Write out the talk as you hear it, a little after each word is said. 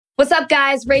What's up,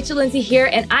 guys? Rachel Lindsay here,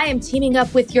 and I am teaming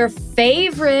up with your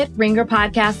favorite Ringer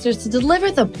podcasters to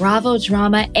deliver the Bravo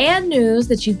drama and news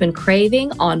that you've been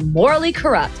craving on Morally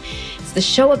Corrupt. It's the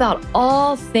show about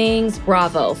all things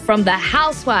Bravo, from the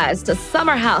Housewives to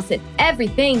Summer House and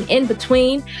everything in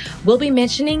between. We'll be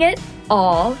mentioning it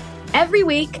all every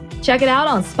week. Check it out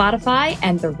on Spotify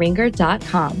and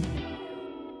theringer.com.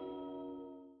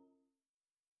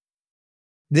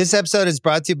 This episode is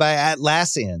brought to you by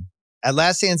Atlassian.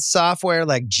 Atlassian software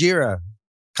like Jira,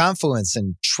 Confluence,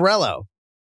 and Trello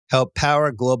help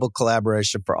power global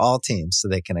collaboration for all teams so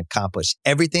they can accomplish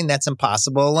everything that's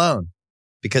impossible alone.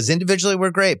 Because individually we're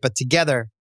great, but together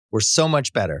we're so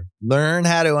much better. Learn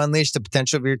how to unleash the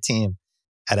potential of your team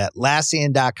at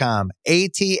Atlassian.com.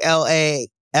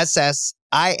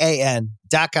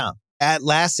 Atlassian.com.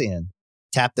 Atlassian.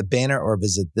 Tap the banner or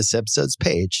visit this episode's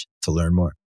page to learn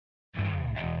more.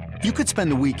 You could spend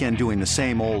the weekend doing the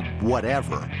same old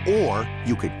whatever, or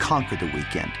you could conquer the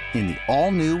weekend in the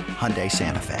all-new Hyundai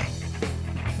Santa Fe.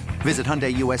 Visit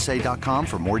HyundaiUSA.com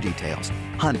for more details.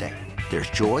 Hyundai,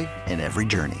 there's joy in every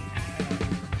journey.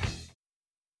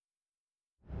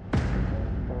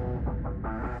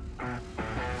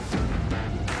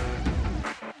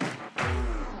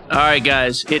 All right,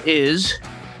 guys, it is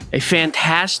a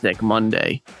fantastic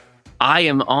Monday. I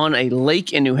am on a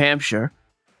lake in New Hampshire.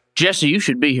 Jesse, you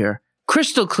should be here.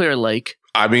 Crystal clear lake.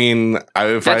 I mean,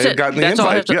 if I had gotten the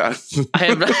invite, yeah.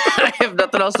 I have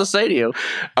nothing else to say to you.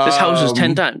 This house is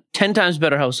 10 times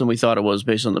better house than we thought it was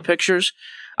based on the pictures.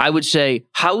 I would say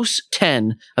house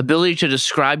 10, ability to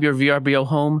describe your VRBO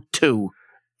home 2.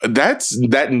 That has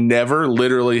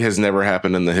never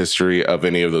happened in the history of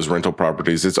any of those rental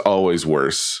properties. It's always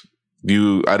worse.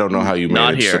 I don't know how you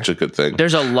manage such a good thing.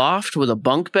 There's a loft with a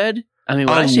bunk bed. I mean,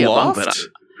 when I see loft? a bunk bed,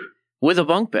 with a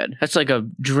bunk bed, that's like a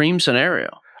dream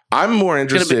scenario. I'm more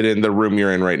interested in the room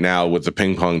you're in right now with the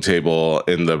ping pong table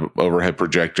and the overhead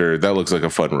projector. That looks like a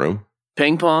fun room.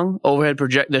 Ping pong, overhead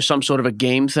projector. There's some sort of a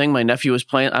game thing my nephew is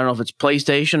playing. I don't know if it's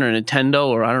PlayStation or Nintendo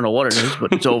or I don't know what it is,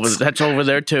 but it's over. That's over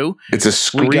there too. It's a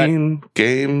screen,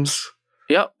 games.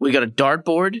 Yep. We got a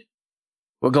dartboard.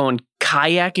 We're going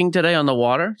kayaking today on the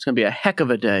water. It's going to be a heck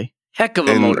of a day. Heck of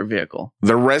a motor vehicle.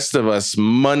 The rest of us,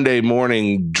 Monday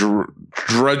morning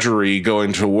drudgery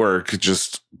going to work,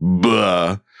 just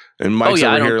blah. And Mike's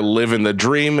over here living the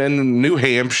dream in New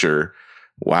Hampshire.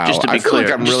 Wow. I feel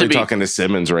like I'm really talking to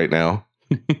Simmons right now.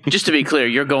 Just to be clear,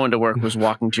 your going to work was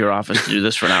walking to your office to do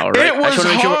this for an hour, right? It was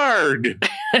hard.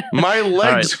 My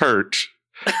legs hurt.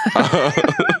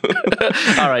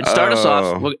 All right, start us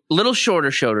off. A little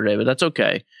shorter show today, but that's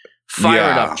okay. Fire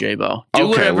it up, J-Bo. Do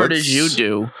whatever it is you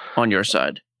do on your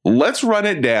side. Let's run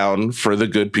it down for the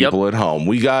good people at home.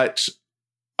 We got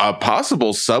a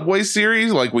possible Subway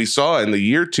series like we saw in the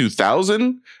year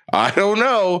 2000. I don't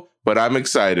know, but I'm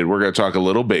excited. We're going to talk a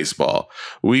little baseball.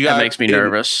 That makes me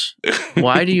nervous.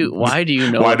 Why do you know? Why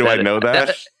do I know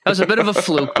that? That was a bit of a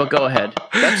fluke, but go ahead.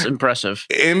 That's impressive.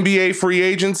 NBA free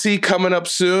agency coming up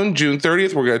soon, June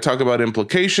 30th. We're going to talk about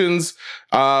implications.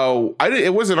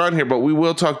 It wasn't on here, but we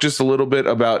will talk just a little bit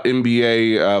about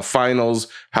NBA finals,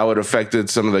 how it affected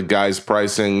some of the guys'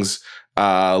 pricings.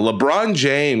 LeBron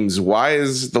James, why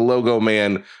is the logo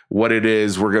man what it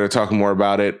is? We're going to talk more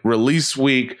about it. Release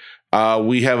week.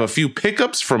 We have a few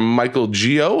pickups from Michael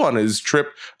Gio on his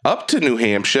trip up to New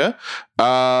Hampshire.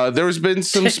 There's been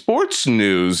some sports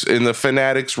news in the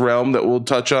Fanatics realm that we'll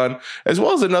touch on, as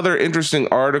well as another interesting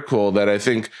article that I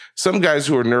think some guys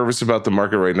who are nervous about the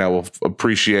market right now will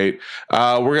appreciate.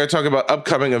 We're going to talk about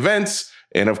upcoming events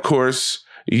and, of course,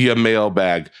 your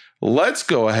mailbag. Let's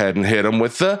go ahead and hit them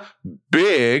with the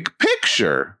big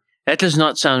picture. That does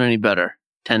not sound any better.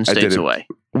 10 states away.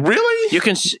 Really?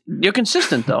 You're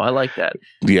consistent, though. I like that.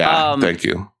 Yeah, thank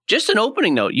you. Just an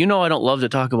opening note. You know I don't love to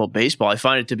talk about baseball. I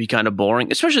find it to be kind of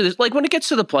boring, especially like when it gets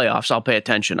to the playoffs, I'll pay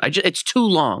attention. It's too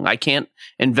long. I can't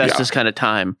invest this kind of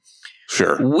time.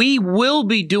 Sure. We will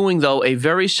be doing, though, a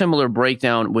very similar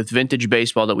breakdown with vintage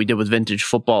baseball that we did with vintage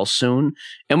football soon.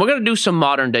 And we're going to do some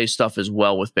modern day stuff as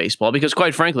well with baseball because,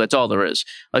 quite frankly, that's all there is.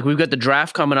 Like, we've got the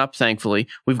draft coming up, thankfully.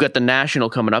 We've got the National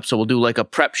coming up. So we'll do like a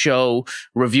prep show,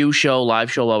 review show, live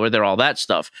show while we're there, all that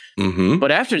stuff. Mm-hmm.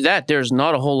 But after that, there's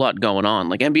not a whole lot going on.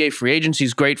 Like, NBA free agency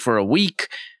is great for a week.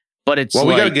 But it's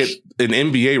we got to get an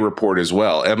NBA report as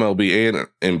well, MLB and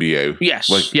NBA. Yes.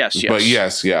 But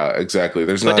yes, yeah, exactly.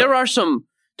 There are some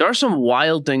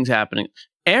wild things happening.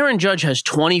 Aaron Judge has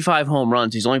 25 home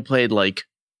runs. He's only played like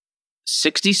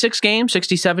 66 games,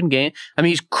 67 games. I mean,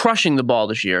 he's crushing the ball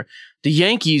this year. The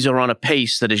Yankees are on a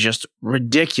pace that is just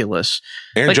ridiculous.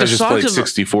 Aaron Judge has played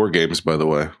 64 games, by the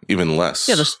way, even less.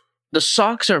 Yeah, the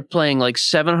Sox are playing like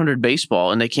 700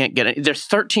 baseball and they can't get it. They're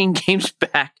 13 games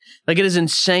back. Like, it is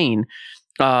insane.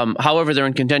 However, they're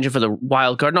in contention for the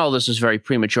wild card, and all this is very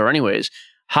premature anyways.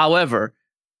 However,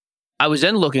 I was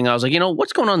then looking, I was like,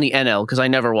 what's going on in the NL? Because I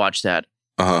never watched that.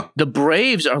 The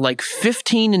Braves are like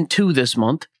 15-2 this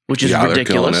month, which is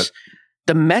ridiculous.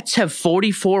 The Mets have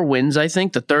 44 wins, I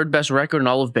think, the third best record in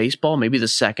all of baseball, maybe the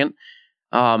second.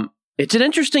 It's an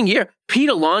interesting year. Pete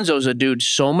Alonso's a dude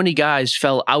so many guys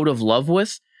fell out of love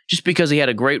with just because he had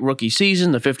a great rookie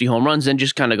season, the 50 home runs, then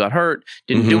just kind of got hurt,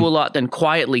 didn't do a lot, then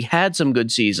quietly had some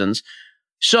good seasons.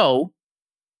 So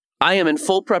I am in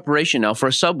full preparation now for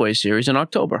a Subway Series in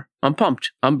October. I'm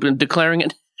pumped. I'm declaring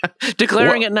it.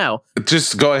 It now.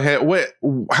 Just go ahead.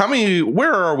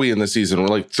 Where are we in the season? We're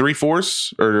like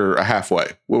 3/4 or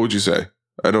halfway? What would you say?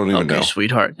 I don't even know.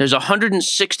 Sweetheart. There's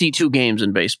 162 games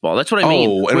in baseball. That's what I mean.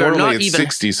 Oh, and we're only at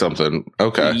 60 something.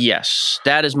 Okay. Yes,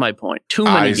 that is my point. Too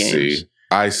many games.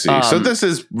 I see. So this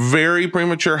is very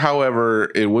premature.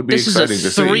 However, it would be exciting to see. This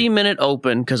is a 3-minute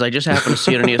open because I just happened to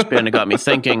see it on ESPN. It got me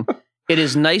thinking. It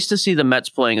is nice to see the Mets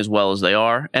playing as well as they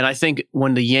are. And I think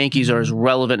when the Yankees are as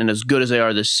relevant and as good as they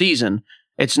are this season,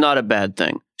 it's not a bad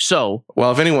thing. So,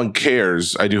 well, if anyone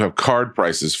cares, I do have card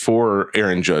prices for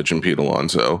Aaron Judge and Pete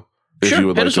Alonso. If you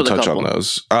would like to touch on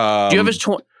those. Do you have his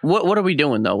what are we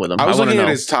doing though with him? I was looking at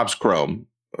his Topps Chrome.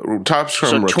 Topps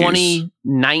Chrome rookies.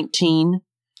 2019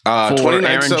 for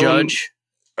Aaron Judge.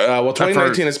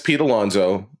 2019 is Pete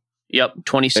Alonso. Yep,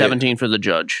 2017 for the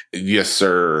Judge. Yes,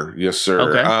 sir.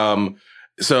 Okay.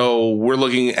 So we're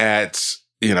looking at,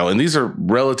 and these are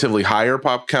relatively higher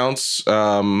pop counts.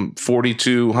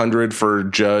 4,200 for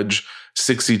Judge,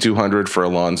 6,200 for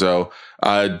Alonso.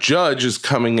 Judge is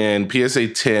coming in PSA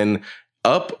 10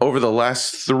 up over the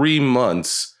last 3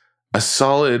 months, a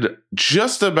solid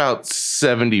just about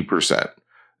 70%.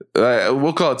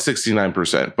 We'll call it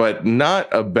 69%, but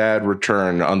not a bad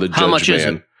return on the Judge. How much is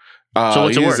it? So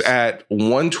what's it worth? He's at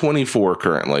 124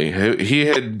 currently. He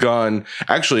had gone,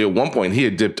 actually at one point he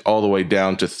had dipped all the way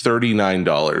down to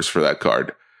 $39 for that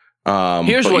card.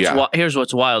 Here's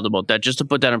what's wild about that. Just to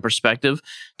put that in perspective,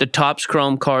 the Topps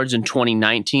Chrome cards in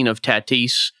 2019 of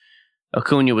Tatis,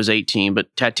 Acuna was 18,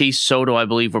 but Tatis, Soto, I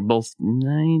believe, were both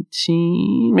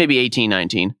 19, maybe 18,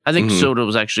 19. I think Soto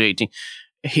was actually 18.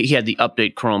 He had the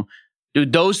update Chrome.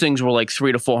 Dude, those things were like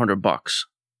 $300 to $400.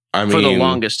 For the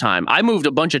longest time. I moved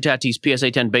a bunch of Tatis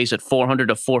PSA 10 base at $400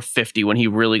 to $450 when he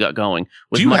really got going.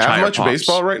 Do you have much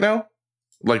baseball right now?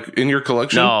 Like in your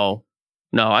collection? No,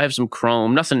 I have some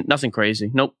Chrome. Nothing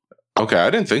crazy. Nope. Okay, I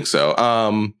didn't think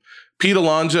so. Pete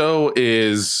Alonso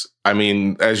is,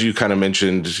 as you kind of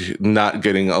mentioned, not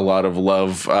getting a lot of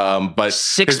love, but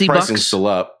 $60 his pricing's still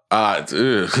up. That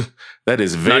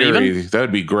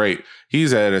would be great.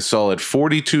 He's at a solid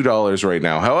 $42 right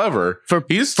now. However,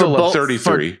 he's still up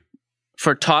 33.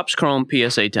 For Topps Chrome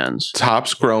PSA 10s.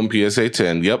 Topps Chrome PSA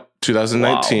 10. Yep.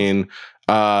 2019.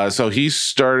 Wow. So he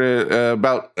started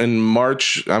about in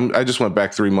March. I just went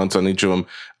back 3 months on each of them.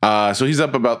 So he's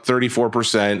up about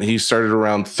 34%. He started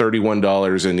around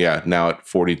 $31 and now at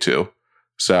 42.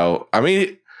 So,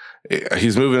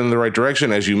 he's moving in the right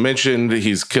direction. As you mentioned,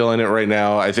 he's killing it right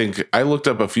now. I think I looked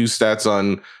up a few stats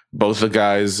on both the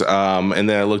guys, and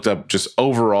then I looked up just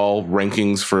overall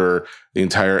rankings for the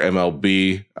entire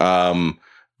MLB.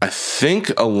 I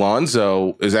think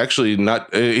Alonso is actually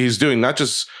he's doing not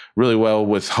just really well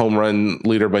with home run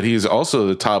leader, but he's also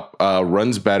the top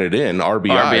runs batted in,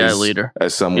 RBI leader,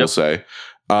 as some will say.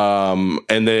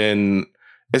 And then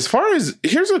as far as,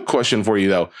 here's a question for you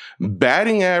though,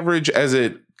 batting average as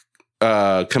it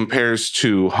compares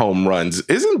to home runs,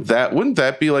 wouldn't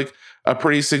that be like a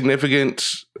pretty significant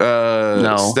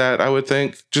stat, I would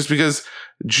think, just because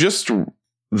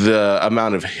the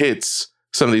amount of hits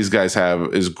some of these guys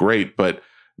have is great, but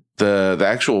the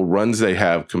actual runs they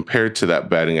have compared to that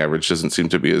batting average doesn't seem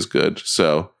to be as good.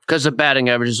 So because the batting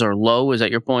averages are low, is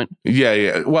that your point?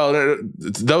 Yeah. Well,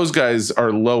 those guys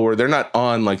are lower. They're not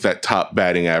on like that top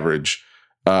batting average.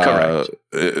 Correct.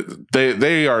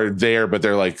 They are there, but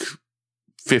they're like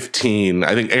 15.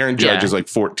 I think Aaron Judge is like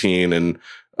 14 and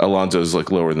Alonso is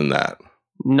like lower than that.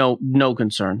 No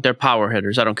concern. They're power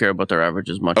hitters. I don't care about their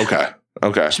averages much. Okay.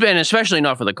 And especially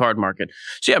not for the card market.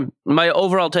 So yeah, my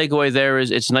overall takeaway there is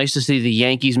it's nice to see the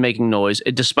Yankees making noise,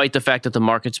 despite the fact that the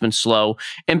market's been slow.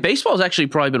 And baseball has actually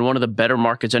probably been one of the better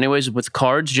markets anyways with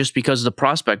cards, just because the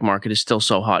prospect market is still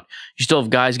so hot. You still have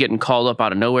guys getting called up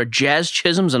out of nowhere. Jazz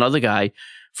Chisholm's another guy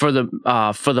for the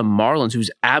Marlins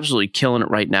who's absolutely killing it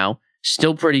right now.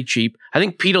 Still pretty cheap. I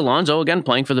think Pete Alonso, again,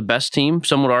 playing for the best team,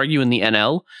 some would argue, in the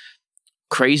NL.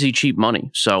 Crazy cheap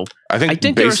money. So I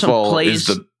think there are some baseball plays.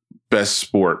 is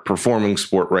best performing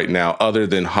sport right now, other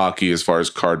than hockey as far as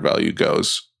card value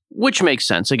goes. Which makes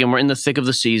sense. Again, we're in the thick of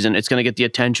the season. It's going to get the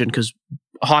attention because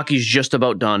hockey's just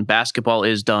about done. Basketball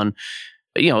is done,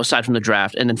 aside from the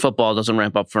draft. And then football doesn't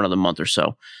ramp up for another month or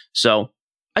so. So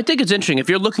I think it's interesting. If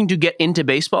you're looking to get into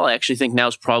baseball, I actually think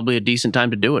now's probably a decent time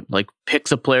to do it. Like, pick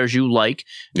the players you like,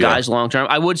 guys long-term.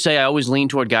 I would say I always lean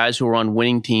toward guys who are on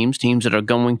winning teams that are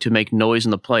going to make noise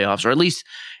in the playoffs, or at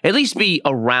least be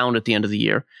around at the end of the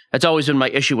year. That's always been my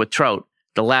issue with Trout.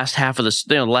 The last half of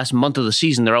the last month of the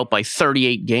season, they're out by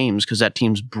 38 games because that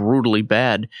team's brutally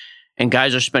bad, and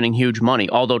guys are spending huge money.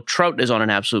 Although Trout is on an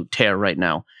absolute tear right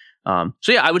now.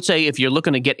 I would say if you're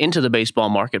looking to get into the baseball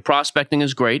market, prospecting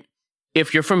is great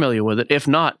if you're familiar with it. If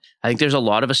not, I think there's a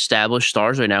lot of established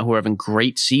stars right now who are having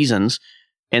great seasons,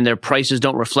 and their prices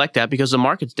don't reflect that because the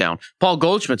market's down. Paul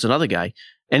Goldschmidt's another guy,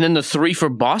 and then the three for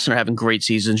Boston are having great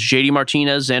seasons. JD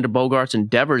Martinez, Xander Bogaerts, and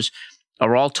Devers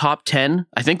are all top 10.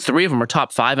 I think 3 of them are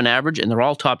top 5 in average, and they're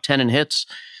all top 10 in hits.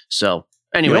 So,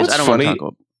 anyways, I don't want to talk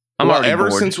about.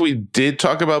 Ever since we did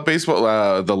talk about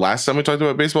baseball, the last time we talked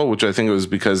about baseball, which I think it was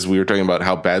because we were talking about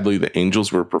how badly the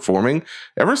Angels were performing.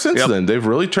 Ever since then, they've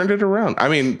really turned it around. I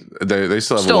mean, they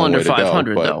still have a long under way to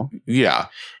 500 go, though. Yeah,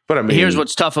 but I mean, here's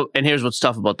what's tough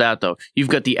about that though. You've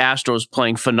got the Astros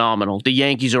playing phenomenal. The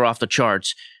Yankees are off the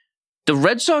charts. The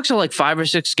Red Sox are like 5 or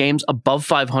 6 games above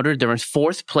 500. They're in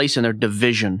 4th place in their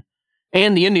division,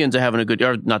 and the Indians are having a good.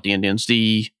 Or not the Indians.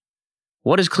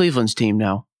 What is Cleveland's team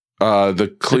now?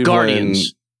 The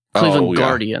Guardians.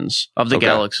 Guardians of the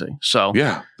Galaxy. So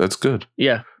yeah, that's good.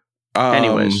 Yeah.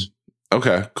 Anyways.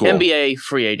 Okay, cool. NBA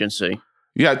free agency.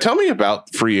 Yeah, tell me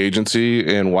about free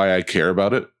agency and why I care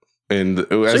about it, and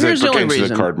as it pertains to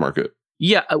the card market.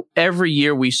 Yeah, every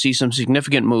year we see some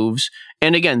significant moves.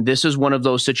 And again, this is one of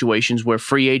those situations where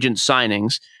free agent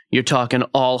signings, you're talking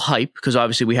all hype, because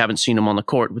obviously we haven't seen them on the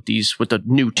court with the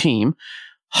new team.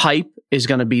 Hype is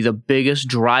going to be the biggest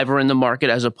driver in the market,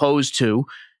 as opposed to,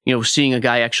 seeing a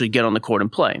guy actually get on the court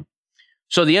and play.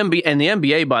 So the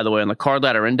NBA, by the way, on the card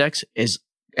ladder index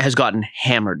has gotten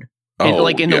hammered.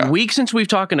 The week since we've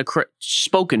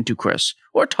spoken to Chris,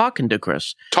 whatever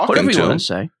you want to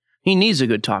say, he needs a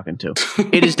good talking to.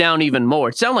 It is down even more.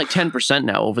 It's down like 10%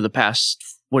 now over the past,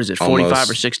 45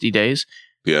 or 60 days?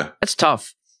 Yeah. That's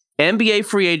tough. NBA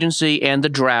free agency and the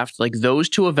draft, like those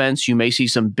 2 events, you may see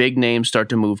some big names start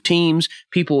to move teams.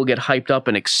 People will get hyped up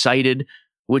and excited,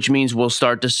 which means we'll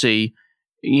start to see,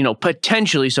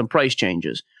 potentially some price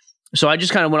changes. So I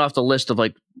just kind of went off the list of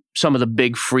like some of the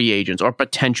big free agents or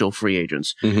potential free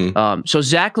agents. Mm-hmm. So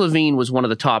Zach LaVine was one of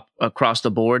the top across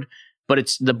the board,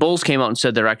 but the Bulls came out and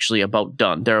said they're actually about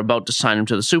done. They're about to sign him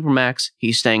to the Supermax.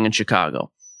 He's staying in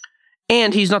Chicago.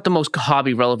 And he's not the most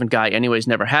hobby relevant guy anyways,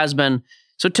 never has been.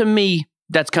 So to me,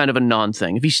 that's kind of a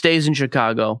non-thing. If he stays in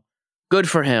Chicago, good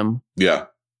for him. Yeah.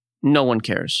 No one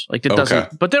cares. Like, it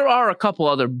doesn't. But there are a couple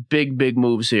other big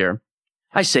moves here.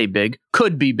 I say big,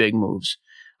 could be big moves.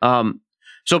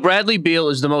 So Bradley Beal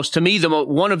is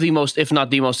one of the most, if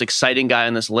not the most exciting guy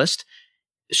on this list.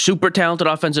 Super talented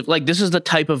offensive. Like, this is the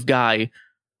type of guy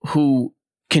who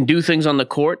can do things on the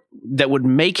court that would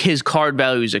make his card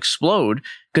values explode,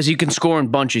 because he can score in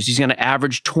bunches. He's going to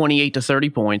average 28 to 30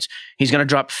 points. He's going to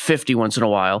drop 50 once in a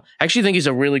while. I actually think he's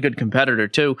a really good competitor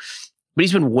too, but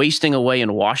he's been wasting away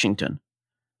in Washington.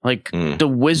 Like, the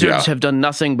Wizards have done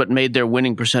nothing but made their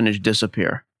winning percentage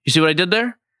disappear. You see what I did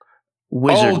there?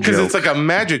 Wizard because it's like a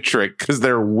magic trick, because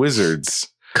they're wizards.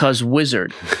 Because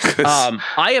wizard.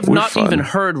 I have not even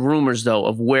heard rumors, though,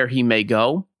 of where he may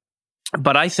go.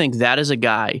 But I think that is a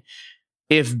guy,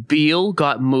 if Beal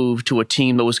got moved to a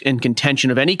team that was in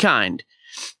contention of any kind,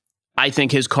 I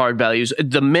think his card values,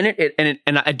 the minute, and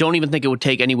I don't even think it would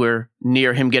take anywhere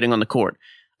near him getting on the court.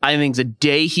 I think the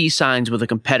day he signs with a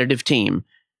competitive team,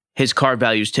 his card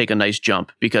values take a nice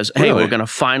jump, because, hey, we're going to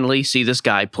finally see this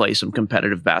guy play some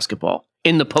competitive basketball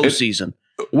in the postseason.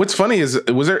 What's funny is,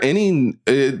 was there any,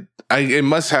 it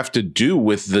must have to do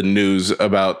with the news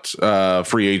about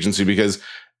free agency, because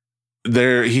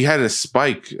he had a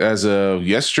spike as of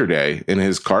yesterday in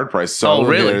his card price. So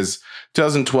really? His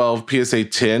 2012 PSA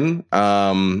 10,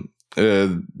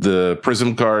 the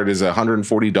Prism card is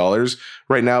 $140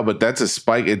 right now, but that's a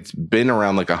spike. It's been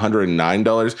around like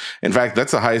 $109. In fact,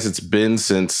 that's the highest it's been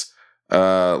since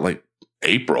like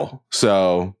April.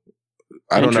 So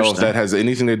I don't know if that has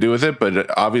anything to do with it,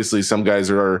 but obviously some guys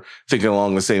are thinking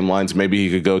along the same lines. Maybe he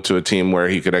could go to a team where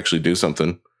he could actually do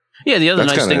something. Yeah, the other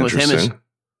nice thing with him is,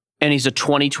 and he's a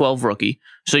 2012 rookie,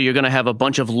 so you're going to have a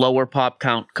bunch of lower pop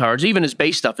count cards. Even his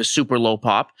base stuff is super low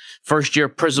pop. First year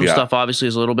Prism stuff obviously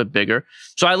is a little bit bigger.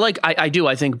 So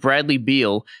I think Bradley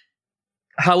Beal,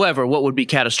 However, what would be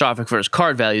catastrophic for his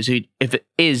card value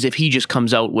is if he just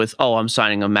comes out with, oh, I'm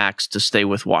signing a max to stay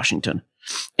with Washington.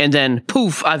 And then,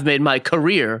 poof, I've made my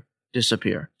career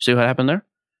disappear. See what happened there?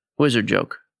 Wizard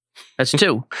joke. That's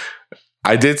 2.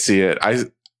 I did see it.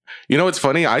 You know what's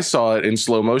funny? I saw it in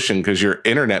slow motion because your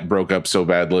internet broke up so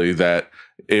badly that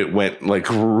it went like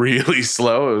really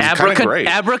slow. It was kind of great.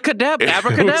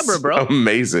 Abracadabra, bro.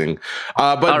 Amazing.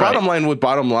 But bottom line with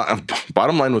bottom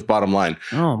line.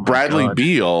 Oh Bradley God.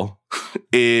 Beal.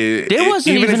 There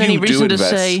wasn't even any reason to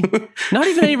say, not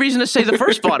even any reason to say the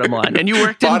first bottom line, and you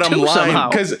worked in 2 somehow.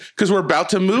 Because we're about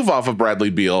to move off of Bradley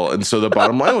Beal, and so the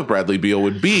bottom line with Bradley Beal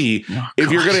would be, if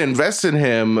you're going to invest in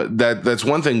him, that's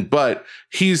one thing, but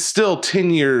he's still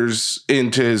 10 years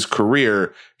into his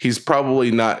career. He's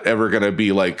probably not ever going to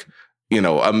be like,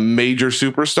 a major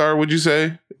superstar, would you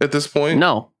say, at this point?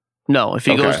 No. If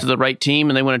he goes to the right team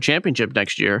and they win a championship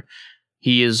next year,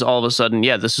 he is all of a sudden,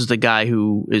 this is the guy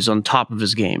who is on top of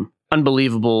his game.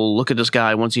 Unbelievable. Look at this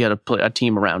guy once he had a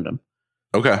team around him.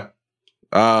 Okay.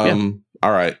 All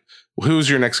right. Who's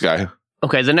your next guy?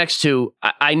 Okay, the next 2,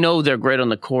 I know they're great on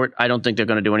the court. I don't think they're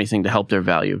going to do anything to help their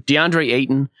value. DeAndre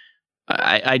Ayton,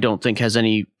 I don't think has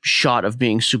any shot of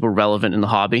being super relevant in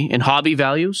hobby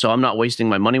value, so I'm not wasting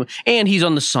my money. And he's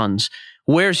on the Suns.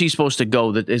 Where's he supposed to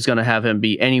go that is going to have him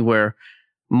be anywhere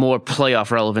more playoff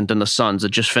relevant than the Suns that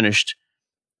just finished?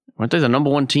 Weren't they the number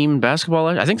 1 team in basketball?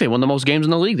 I think they won the most games in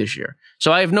the league this year.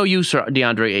 So I have no use for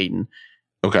DeAndre Ayton.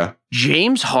 Okay.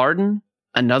 James Harden,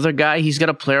 another guy. He's got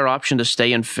a player option to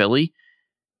stay in Philly.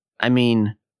 I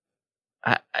mean,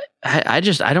 I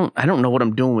don't know what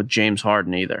I'm doing with James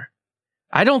Harden either.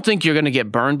 I don't think you're going to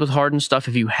get burned with Harden stuff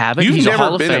if you haven't. You've He's never a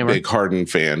Hall of been Famer. a big Harden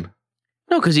fan.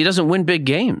 No, because he doesn't win big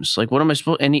games. Like, what am I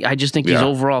supposed? And I just think he's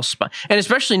overall and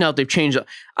especially now that they've changed.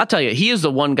 I'll tell you, he is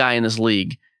the one guy in this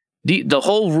league. The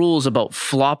whole rules about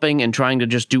flopping and trying to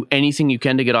just do anything you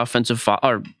can to get offensive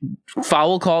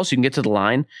foul calls so you can get to the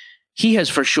line. He has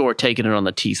for sure taken it on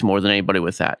the teeth more than anybody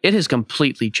with that. It has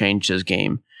completely changed his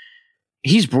game.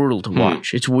 He's brutal to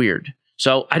watch. It's weird.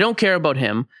 So I don't care about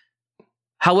him.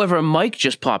 However, Mike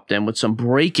just popped in with some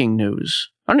breaking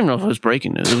news. I don't even know if it was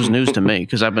breaking news. It was news to me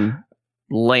because I've been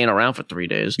laying around for 3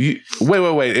 days.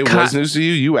 Wait. It was news to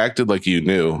you? You acted like you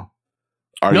knew.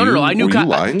 No. I knew. Were you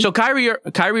lying? So Kyrie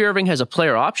Irving has a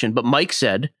player option, but Mike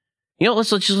said, let's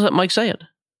just let Mike say it.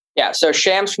 Yeah. So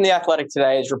Shams from The Athletic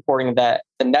today is reporting that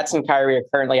the Nets and Kyrie are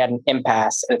currently at an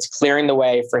impasse, and it's clearing the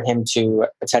way for him to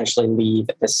potentially leave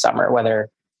this summer, whether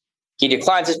he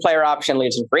declines his player option,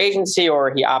 leaves in free agency,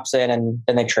 or he opts in and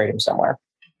then they trade him somewhere.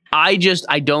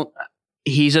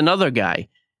 He's another guy.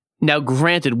 Now,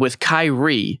 granted, with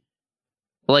Kyrie,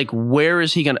 like, where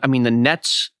is he going to, the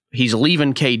Nets, he's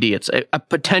leaving KD. It's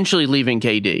potentially leaving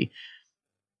KD.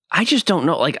 I just don't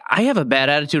know. Like, I have a bad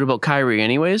attitude about Kyrie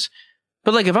anyways,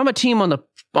 but like, if I'm a team on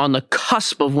the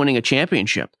cusp of winning a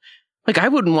championship, like, I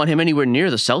wouldn't want him anywhere near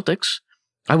the Celtics.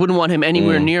 I wouldn't want him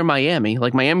anywhere near Miami.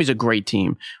 Like, Miami's a great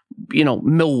team.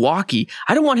 Milwaukee.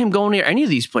 I don't want him going near any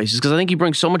of these places because I think he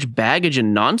brings so much baggage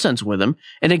and nonsense with him.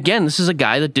 And again, this is a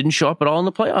guy that didn't show up at all in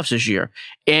the playoffs this year.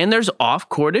 And there's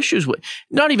off-court issues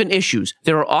not even issues.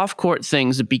 There are off-court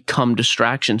things that become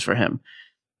distractions for him.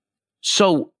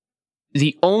 So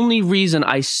the only reason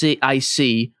I see,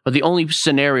 or the only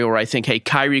scenario where I think, hey,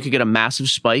 Kyrie could get a massive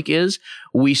spike is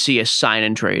we see a sign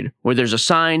and trade where there's a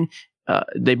sign.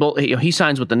 He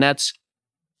signs with the Nets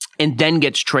and then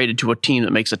gets traded to a team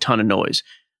that makes a ton of noise.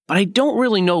 But I don't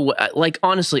really know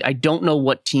honestly, I don't know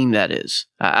what team that is.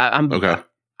 I'm okay.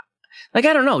 I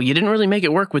don't know. You didn't really make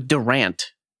it work with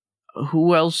Durant.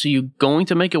 Who else are you going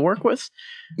to make it work with?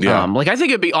 Yeah. I think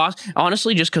it'd be awesome,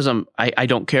 honestly, just because I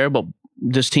don't care about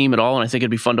this team at all. And I think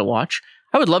it'd be fun to watch.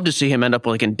 I would love to see him end up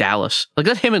in Dallas. Like,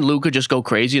 let him and Luka just go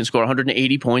crazy and score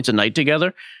 180 points a night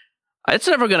together. It's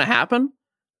never going to happen.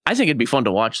 I think it'd be fun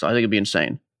to watch, though. I think it'd be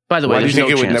insane. By the way, why do you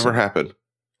think it would never happen?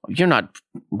 You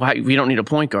don't need a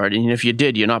point guard, and if you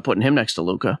did, you're not putting him next to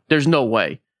Luka. There's no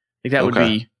way. Like, that would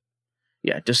be,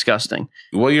 disgusting.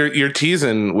 Well, you're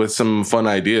teasing with some fun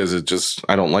ideas.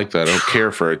 I don't like that. I don't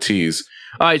care for a tease.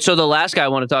 All right, so the last guy I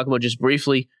want to talk about just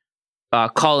briefly,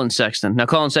 Colin Sexton. Now,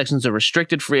 Colin Sexton's a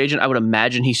restricted free agent. I would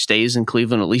imagine he stays in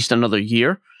Cleveland at least another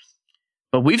year.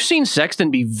 But we've seen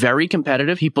Sexton be very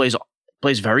competitive. He plays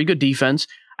very good defense.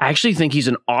 I actually think he's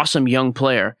an awesome young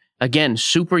player. Again,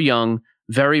 super young,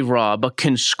 very raw, but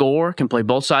can score, can play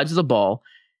both sides of the ball.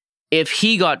 If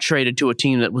he got traded to a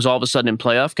team that was all of a sudden in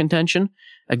playoff contention,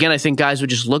 again, I think guys would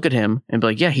just look at him and be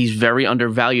like, yeah, he's very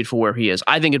undervalued for where he is.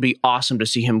 I think it'd be awesome to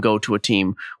see him go to a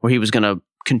team where he was going to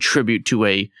contribute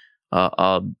to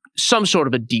some sort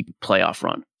of a deep playoff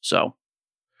run. So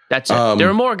That's it. There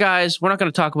are more guys. We're not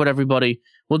going to talk about everybody.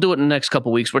 We'll do it in the next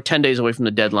couple of weeks. We're 10 days away from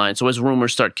the deadline. So as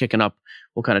rumors start kicking up,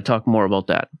 we'll kind of talk more about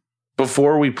that.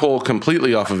 Before we pull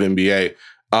completely off of NBA,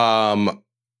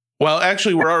 well,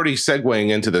 actually, we're already segueing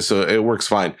into this, so it works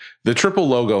fine. The triple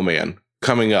logo man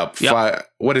coming up. Yep.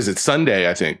 What is it? Sunday,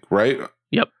 I think, right?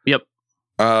 Yep.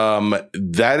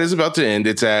 That is about to end.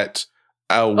 It's at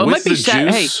it with might be the juice.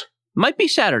 Hey, might be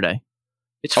Saturday.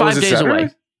 It's 5 days Saturday? away.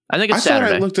 I think it's I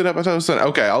Saturday. thought I looked it up. I thought it was Sunday.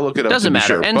 Okay, I'll look it up. Doesn't matter.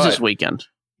 Sure. Ends this weekend.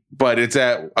 But it's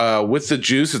at with the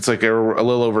juice. It's like a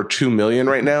little over 2 million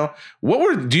right now.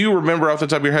 Do you remember off the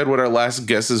top of your head what our last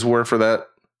guesses were for that?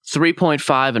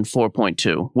 3.5 and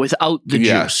 4.2 without the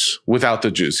juice. Without the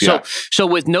juice. Yeah. So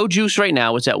with no juice right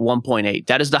now, it's at 1.8.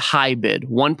 That is the high bid,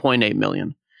 1.8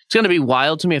 million. It's going to be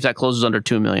wild to me if that closes under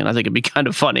 2 million. I think it'd be kind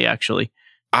of funny, actually.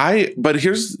 But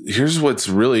here's what's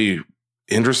really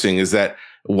interesting is that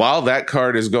while that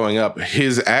card is going up,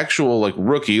 his actual like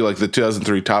rookie, like the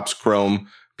 2003 Topps Chrome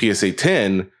PSA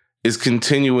 10, is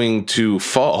continuing to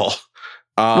fall.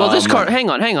 Well, this card, hang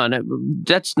on.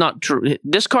 That's not true.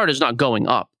 This card is not going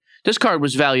up. This card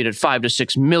was valued at 5 to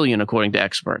 6 million, according to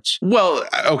experts. Well,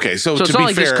 okay. So to it's be not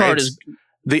like fair, this card is.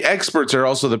 The experts are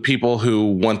also the people who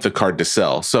want the card to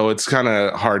sell. So it's kind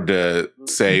of hard to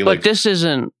say. But this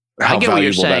isn't. How I get what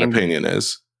you're valuable that saying. opinion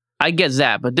is. I get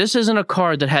that, but this isn't a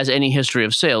card that has any history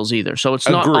of sales either. So it's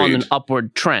not on an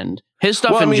upward trend. His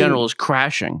stuff in general is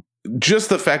crashing. Just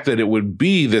the fact that it would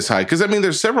be this high, because I mean,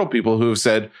 there's several people who have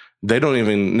said they don't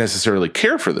even necessarily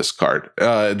care for this card.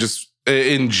 Just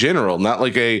in general, not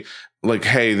like hey,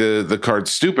 the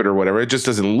card's stupid or whatever. It just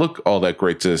doesn't look all that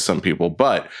great to some people.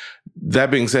 But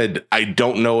that being said, I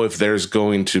don't know if there's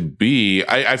going to be.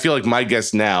 I feel like my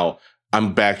guess now.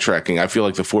 I'm backtracking. I feel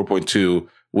like the 4.2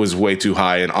 was way too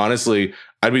high, and honestly,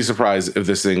 I'd be surprised if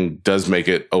this thing does make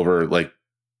it over like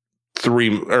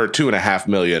 3 or 2.5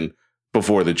 million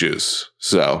before the juice.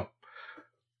 So,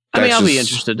 I mean, I'll be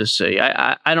interested to see.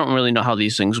 I don't really know how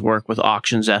these things work with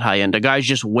auctions at high end. A guy's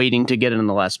just waiting to get it in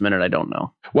the last minute. I don't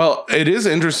know. Well, it is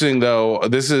interesting though.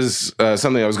 This is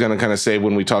something I was going to kind of say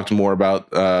when we talked more about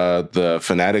the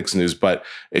Fanatics news, but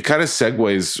it kind of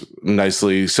segues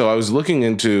nicely. So I was looking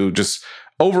into just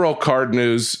overall card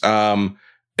news.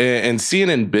 And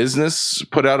CNN Business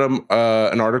put out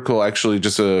an article actually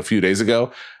just a few days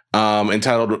ago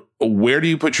entitled, "Where do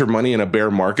you put your money in a bear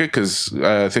market?" Because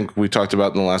I think we talked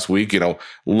about in the last week, a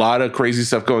lot of crazy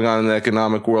stuff going on in the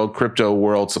economic world, crypto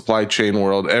world, supply chain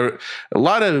world, a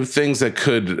lot of things that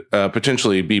could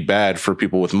potentially be bad for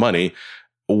people with money.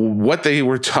 What they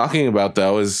were talking about,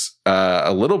 though, is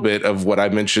a little bit of what I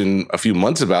mentioned a few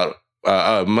months ago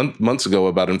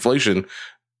about inflation.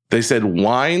 They said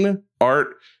wine,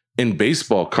 art, and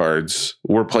baseball cards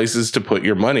were places to put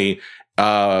your money,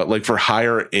 like for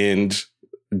higher end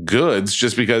goods,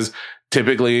 just because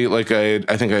typically, like I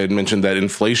think I had mentioned that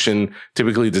inflation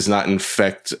typically does not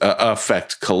affect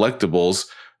collectibles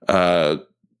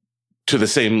to the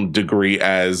same degree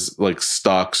as like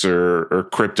stocks or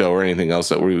crypto or anything else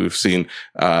that we've seen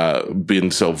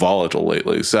been so volatile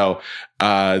lately. So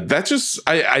that's just,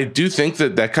 I do think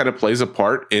that kind of plays a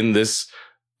part in this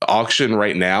auction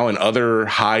right now and other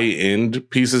high-end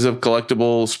pieces of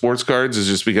collectible sports cards, is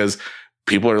just because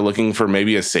people are looking for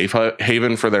maybe a safe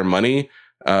haven for their money,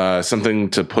 something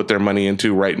to put their money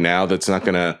into right now that's not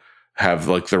going to have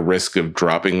like the risk of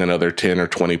dropping another 10 or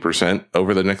 20%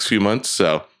 over the next few months.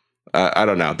 So I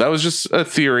don't know. That was just a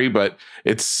theory, but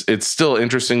it's still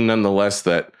interesting nonetheless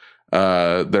that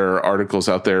there are articles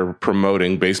out there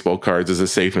promoting baseball cards as a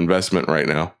safe investment right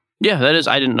now. Yeah, that is.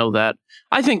 I didn't know that.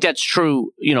 I think that's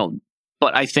true,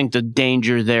 but I think the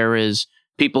danger there is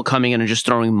people coming in and just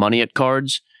throwing money at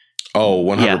cards. Oh,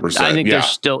 100%. Yeah, I think there's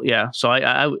still, So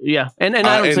I And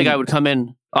I don't think I would come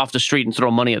in off the street and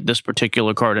throw money at this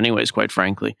particular card anyways, quite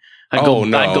frankly. I'd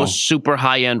go super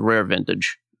high-end rare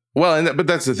vintage. Well, but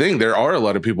that's the thing. There are a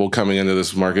lot of people coming into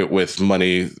this market with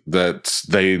money that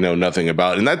they know nothing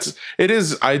about. And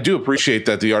I do appreciate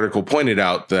that the article pointed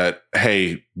out that,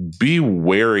 hey, be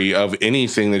wary of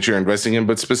anything that you're investing in,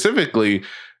 but specifically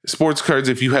sports cards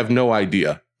if you have no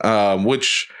idea,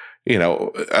 which,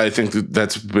 I think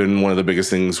that's been one of the biggest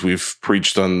things we've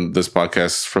preached on this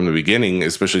podcast from the beginning,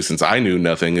 especially since I knew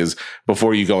nothing, is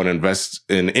before you go and invest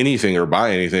in anything or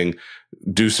buy anything,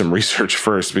 do some research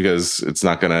first, because it's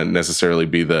not going to necessarily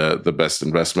be the best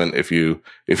investment if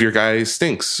your guy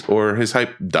stinks or his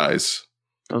hype dies.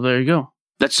 Oh, there you go.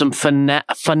 That's some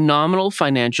phenomenal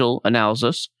financial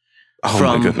analysis. Oh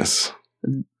from my goodness.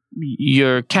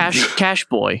 Your cash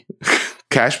boy.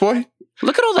 Cash boy?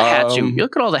 Look at all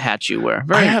the hats you wear.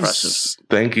 Very impressive.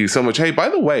 Thank you so much. Hey, by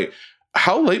the way,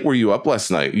 how late were you up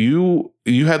last night? You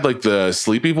had like the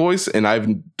sleepy voice, and I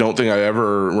don't think I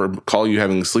ever recall you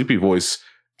having a sleepy voice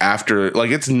after,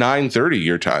 like, it's 9:30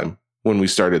 your time when we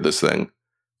started this thing.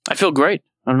 I feel great.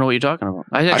 I don't know what you're talking about.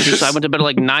 I went to bed at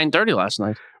like 9:30 last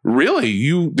night. Really?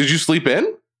 Did you sleep in?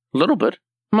 A little bit.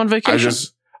 I'm on vacation.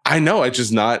 I know. I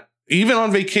just not even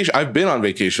on vacation. I've been on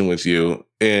vacation with you,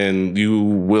 and you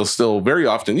will still very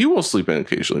often. You will sleep in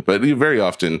occasionally, but very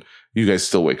often you guys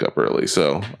still wake up early.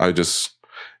 So I just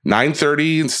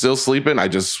 9:30 and still sleeping. I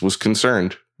just was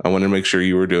concerned. I wanted to make sure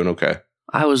you were doing okay.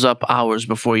 I was up hours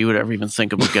before you would ever even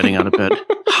think about getting out of bed.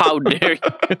 How dare you?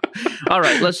 All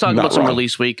right, let's talk about some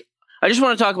release week. I just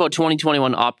want to talk about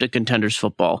 2021 Optic Contenders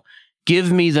football.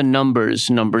 Give me the numbers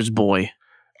boy.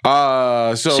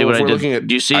 So see what if we're did? looking at,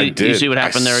 do you see what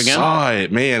happened there again? I saw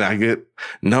it, man. I get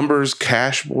numbers,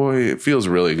 cash boy. It feels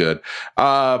really good.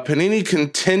 Panini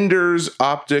Contenders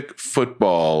Optic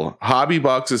Football hobby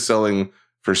box is selling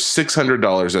for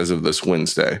 $600 as of this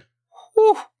Wednesday.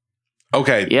 Whew.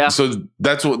 Okay, yeah. So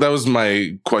that was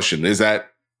my question. Is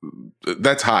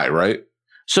that's high, right?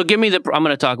 So give me I'm going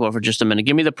to talk about it for just a minute.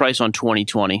 Give me the price on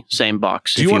 2020, same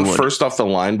box. Do you want first off the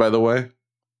line, by the way?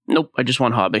 Nope, I just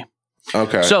want hobby.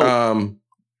 Okay. So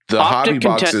the hobby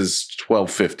box is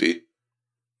 $12.50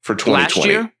 for 2020. Last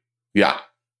year? Yeah.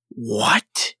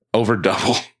 What? Over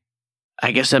double.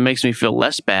 I guess that makes me feel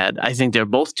less bad. I think they're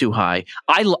both too high.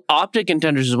 Optic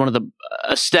Contenders is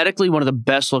aesthetically one of the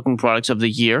best looking products of the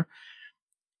year.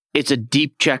 It's a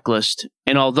deep checklist,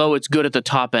 and although it's good at the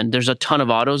top end, there's a ton of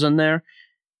autos in there.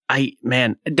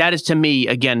 That is, to me,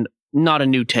 again, not a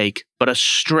new take, but a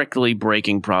strictly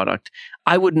breaking product.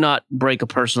 I would not break a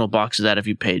personal box of that if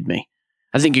you paid me.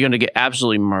 I think you're going to get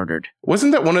absolutely murdered.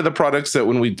 Wasn't that one of the products that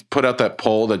when we put out that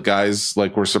poll that guys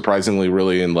were surprisingly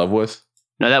really in love with?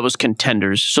 No, that was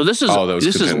Contenders. So this is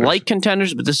is like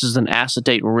Contenders, but this is an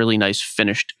acetate, really nice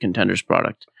finished Contenders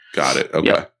product. Got it. Okay.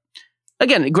 Yeah.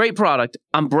 Again, great product.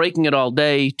 I'm breaking it all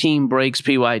day. Team breaks,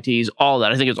 PYTs, all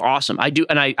that. I think it's awesome. I do,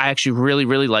 and I actually really,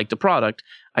 really like the product.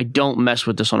 I don't mess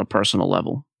with this on a personal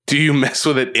level. Do you mess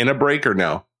with it in a break or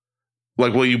no?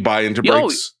 Like, will you buy into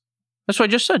breaks? That's what I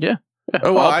just said, yeah.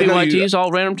 Oh, well, all PYTs, all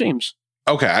random teams.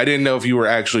 Okay, I didn't know if you were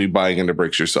actually buying into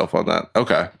breaks yourself on that.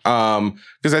 Okay.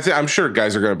 Because I'm sure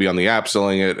guys are going to be on the app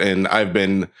selling it, and I've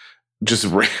been just...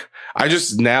 I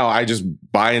just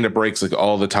buy into breaks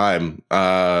all the time.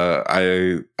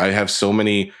 I have so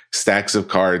many stacks of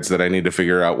cards that I need to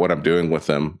figure out what I'm doing with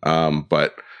them.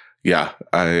 But yeah,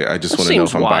 I just want to know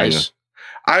if I'm buying them.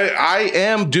 I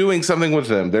am doing something with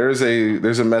them. There's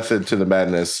a method to the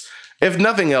madness. If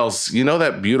nothing else,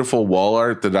 that beautiful wall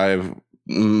art that I've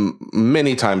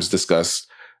many times discussed,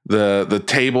 the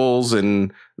tables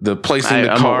and the placing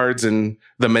the cards and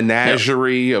the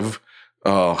menagerie of.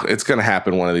 Oh, it's going to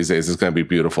happen one of these days. It's going to be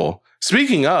beautiful.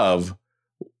 Speaking of,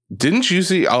 didn't you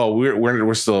see? Oh,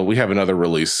 we have another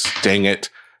release. Dang it.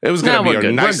 It was going to be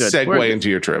a nice segue into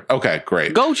your trip. Okay,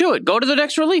 great. Go to it. Go to the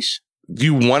next release. Do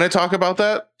you want to talk about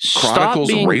that?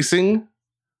 Chronicles Racing?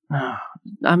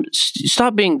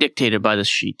 Stop being dictated by this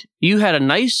sheet. You had a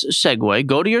nice segue.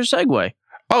 Go to your segue.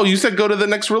 Oh, you said go to the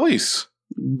next release.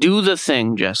 Do the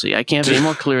thing, Jesse. I can't be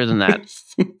more clear than that.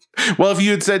 Well, if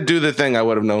you had said do the thing, I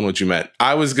would have known what you meant.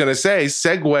 I was going to say,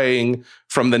 segueing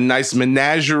from the nice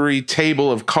menagerie table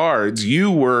of cards,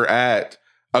 you were at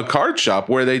a card shop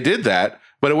where they did that,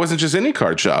 but it wasn't just any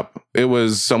card shop. It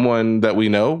was someone that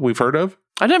we've heard of.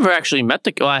 I never actually met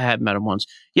I had met him once.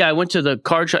 Yeah, I went to the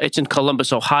card shop. It's in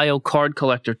Columbus, Ohio, Card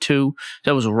Collector 2.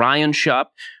 That was Ryan's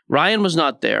shop. Ryan was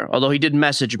not there, although he did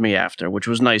message me after, which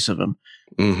was nice of him.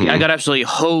 Mm-hmm. I got absolutely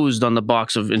hosed on the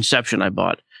box of Inception I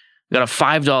bought. Got a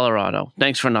 $5 auto.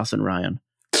 Thanks for nothing, Ryan.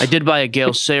 I did buy a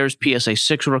Gale Sayers PSA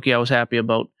 6 rookie I was happy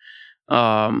about.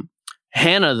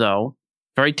 Hannah, though,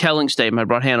 very telling statement. I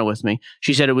brought Hannah with me.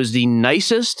 She said it was the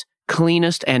nicest,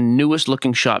 cleanest, and newest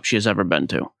looking shop she has ever been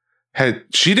to.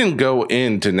 She didn't go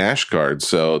into Nash cards,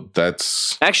 so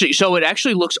that's... So it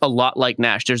actually looks a lot like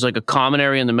Nash. There's a common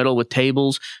area in the middle with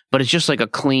tables, but it's just a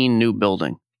clean new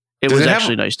building. It was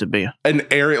actually nice to be. An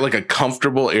area, a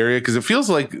comfortable area, because it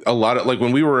feels like a lot of,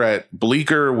 when we were at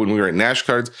Bleecker, when we were at Nash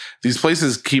Cards, these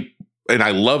places keep, and I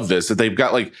love this, that they've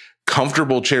got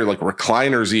comfortable chairs,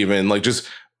 recliners even, just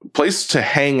place to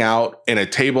hang out and a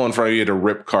table in front of you to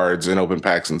rip cards and open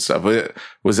packs and stuff.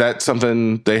 Was that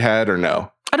something they had or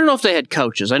no? I don't know if they had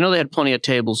couches. I know they had plenty of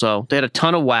tables, though. They had a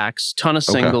ton of wax, ton of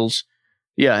singles. Okay.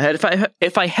 Yeah,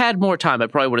 if I had more time, I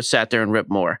probably would have sat there and ripped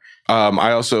more.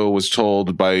 I also was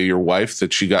told by your wife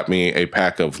that she got me a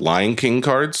pack of Lion King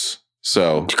cards.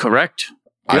 So correct.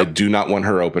 I do not want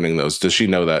her opening those. Does she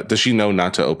know that? Does she know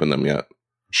not to open them yet?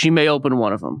 She may open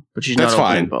one of them, but she's That's not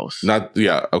opening fine.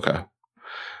 both. Okay.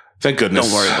 Thank goodness.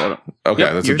 Don't worry about it. Okay,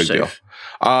 Yep, that's a you're big safe. deal.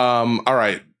 All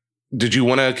right. Did you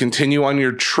want to continue on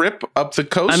your trip up the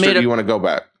coast, or do you want to go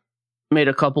back? Made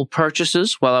a couple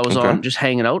purchases while I was on just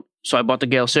hanging out. So I bought the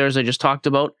Gale Sayers I just talked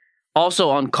about. Also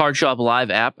on Card Shop Live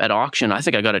app at auction, I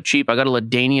think I got it cheap. I got a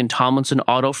LaDainian Tomlinson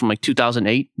auto from like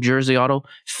 2008, Jersey auto,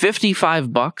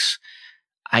 $55.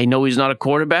 I know he's not a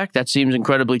quarterback. That seems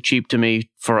incredibly cheap to me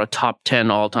for a top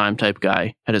 10 all-time type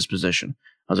guy at his position.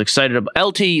 I was excited about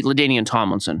LT LaDainian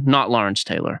Tomlinson, not Lawrence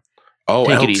Taylor. Oh,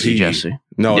 Take LT. it easy, Jesse.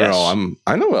 No, Yes.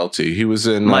 I know LT. He was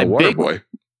in Waterboy.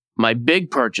 My big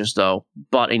purchase, though,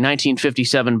 bought a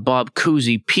 1957 Bob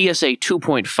Cousy PSA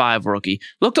 2.5 rookie.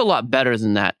 Looked a lot better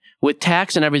than that. With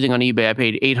tax and everything on eBay, I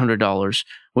paid $800,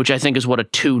 which I think is what a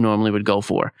 2 normally would go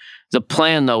for. The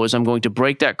plan, though, is I'm going to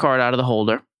break that card out of the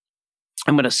holder.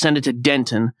 I'm going to send it to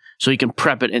Denton so he can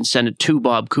prep it and send it to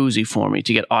Bob Cousy for me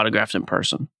to get autographed in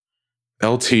person.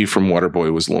 LT from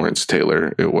Waterboy was Lawrence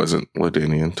Taylor. It wasn't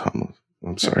LaDainian Tomlinson.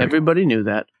 I'm sorry. Everybody knew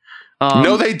that.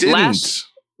 No, they didn't.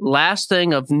 Last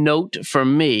thing of note for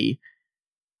me,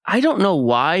 I don't know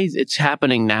why it's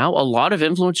happening now. A lot of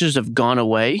influencers have gone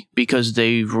away because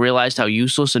they've realized how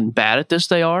useless and bad at this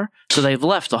they are. So they've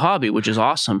left the hobby, which is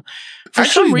awesome. For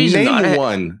some reason, name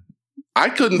one. I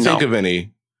couldn't think of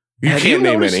any. You can't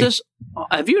name any. This?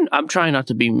 I'm trying not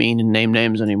to be mean and name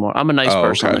names anymore. I'm a nice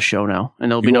person on the show now,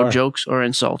 and there'll be no jokes or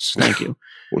insults. Thank you.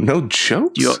 Well, no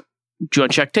jokes? Do you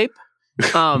want check tape?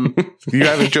 You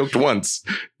haven't joked once.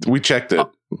 We checked it.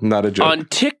 Not a joke.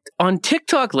 On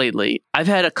TikTok lately, I've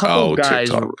had a couple of guys.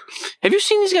 TikTok. Have you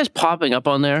seen these guys popping up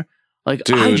on there? Like,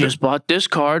 dude, I just bought this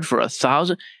card for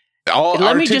 $1,000.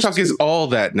 Our TikTok is all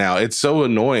that now. It's so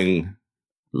annoying.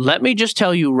 Let me just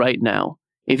tell you right now.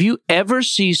 If you ever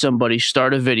see somebody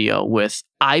start a video with,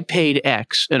 I paid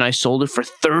X and I sold it for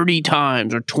 30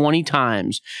 times or 20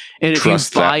 times. And if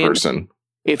Trust that person.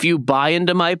 If you buy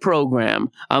into my program,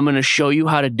 I'm going to show you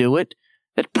how to do it.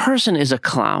 That person is a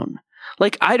clown.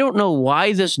 Like, I don't know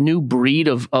why this new breed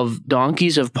of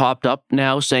donkeys have popped up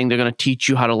now saying they're going to teach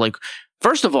you how to, like,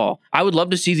 first of all, I would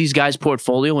love to see these guys'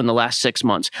 portfolio in the last 6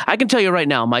 months. I can tell you right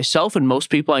now, myself and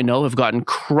most people I know have gotten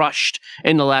crushed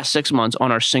in the last 6 months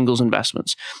on our singles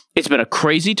investments. It's been a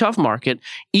crazy tough market.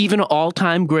 Even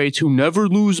all-time greats who never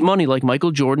lose money like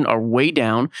Michael Jordan are way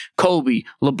down. Kobe,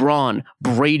 LeBron,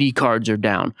 Brady cards are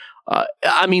down.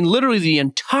 I mean, literally the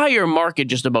entire market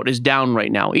just about is down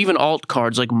right now. Even alt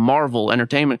cards like Marvel,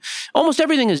 Entertainment, almost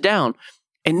everything is down.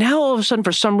 And now all of a sudden,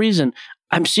 for some reason,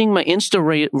 I'm seeing my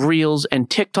Insta Reels and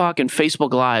TikTok and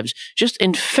Facebook Lives just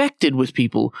infected with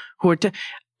people who are...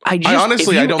 I don't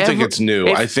think it's new.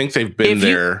 I think they've been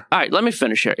there. All right, let me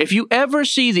finish here. If you ever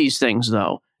see these things,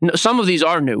 though, some of these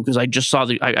are new because I just saw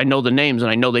I know the names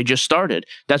and I know they just started.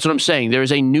 That's what I'm saying. There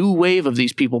is a new wave of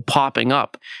these people popping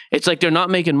up. It's like they're not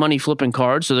making money flipping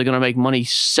cards, so they're going to make money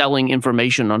selling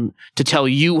information to tell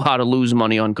you how to lose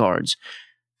money on cards.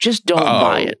 Just don't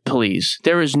buy it, please.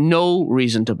 There is no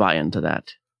reason to buy into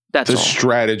that. That's the all.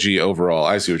 Strategy overall.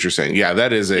 I see what you're saying. Yeah,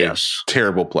 that is a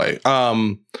terrible play.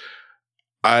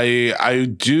 I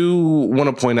do want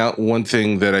to point out one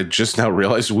thing that I just now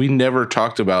realized. We never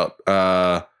talked about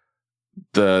the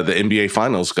NBA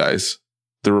Finals, guys.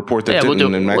 The report that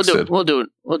Denton and Max did. We'll do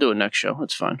it next show.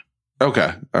 It's fine.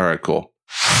 Okay. All right, cool.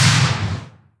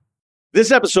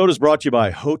 This episode is brought to you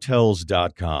by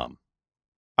Hotels.com.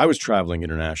 I was traveling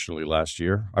internationally last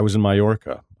year. I was in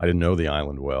Mallorca. I didn't know the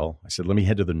island well. I said, let me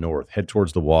head to the north, head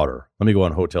towards the water. Let me go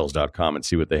on Hotels.com and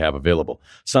see what they have available.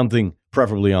 Something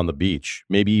preferably on the beach,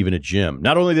 maybe even a gym.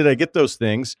 Not only did I get those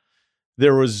things,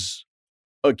 there was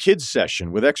a kids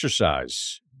session with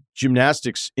exercise,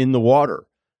 gymnastics in the water,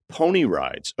 pony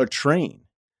rides, a train.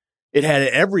 It had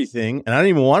everything, and I didn't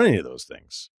even want any of those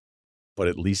things. But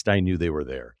at least I knew they were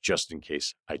there, just in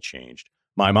case I changed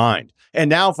my mind. And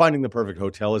now finding the perfect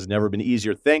hotel has never been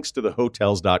easier thanks to the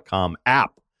Hotels.com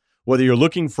app. Whether you're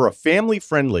looking for a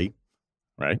family-friendly,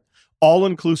 right,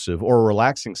 all-inclusive or a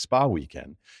relaxing spa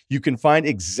weekend, you can find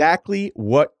exactly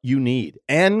what you need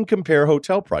and compare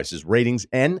hotel prices, ratings,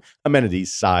 and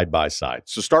amenities side by side.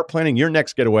 So start planning your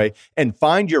next getaway and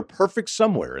find your perfect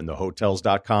somewhere in the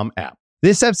Hotels.com app.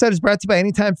 This episode is brought to you by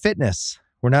Anytime Fitness.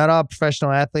 We're not all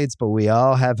professional athletes, but we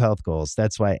all have health goals.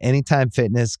 That's why Anytime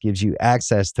Fitness gives you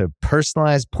access to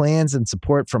personalized plans and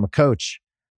support from a coach.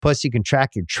 Plus, you can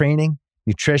track your training,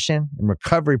 nutrition, and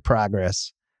recovery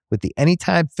progress with the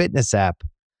Anytime Fitness app,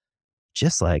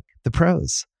 just like the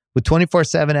pros. With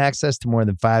 24/7 access to more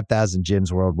than 5,000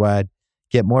 gyms worldwide,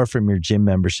 get more from your gym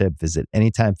membership. Visit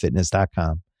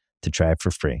anytimefitness.com to try it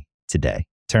for free today.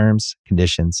 Terms,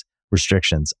 conditions,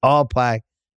 restrictions all apply.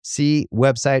 See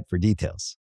website for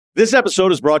details. This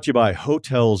episode is brought to you by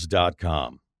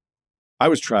Hotels.com. I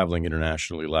was traveling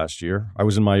internationally last year. I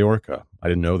was in Mallorca. I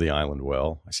didn't know the island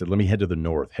well. I said, let me head to the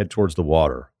north, head towards the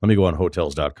water. Let me go on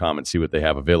Hotels.com and see what they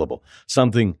have available.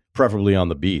 Something preferably on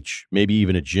the beach, maybe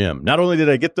even a gym. Not only did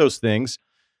I get those things,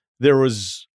 there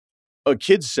was a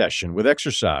kids session with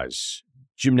exercise,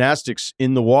 gymnastics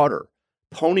in the water,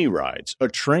 pony rides, a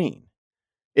train.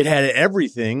 It had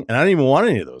everything, and I didn't even want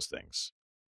any of those things.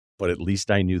 But at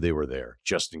least I knew they were there,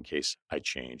 just in case I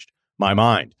changed my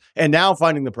mind. And now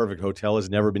finding the perfect hotel has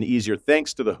never been easier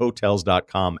thanks to the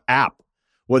Hotels.com app.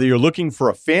 Whether you're looking for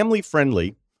a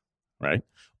family-friendly, right,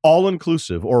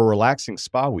 all-inclusive or a relaxing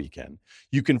spa weekend,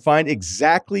 you can find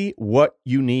exactly what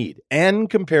you need and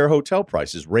compare hotel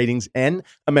prices, ratings, and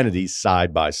amenities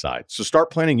side by side. So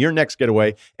start planning your next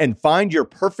getaway and find your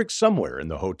perfect somewhere in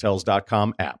the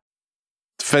Hotels.com app.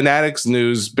 Fanatics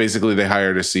News, basically they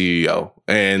hired a CEO.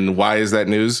 And why is that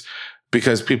news?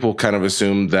 Because people kind of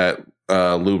assumed that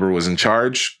Luber was in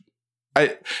charge.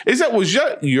 Was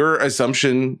that your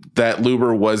assumption that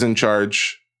Luber was in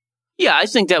charge? Yeah, I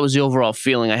think that was the overall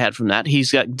feeling I had from that.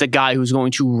 He's got the guy who's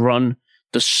going to run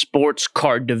the sports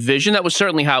card division. That was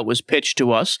certainly how it was pitched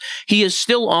to us. He is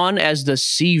still on as the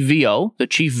CVO, the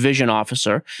Chief Vision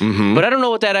Officer. Mm-hmm. But I don't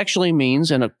know what that actually means.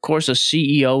 And of course, a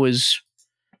CEO is,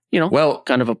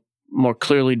 kind of a more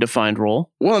clearly defined role.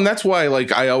 Well, and that's why,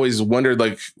 I always wondered,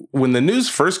 when the news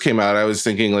first came out, I was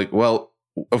thinking, well,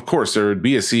 of course, there would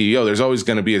be a CEO. There's always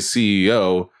going to be a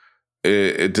CEO.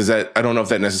 I don't know if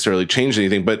that necessarily changed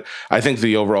anything, but I think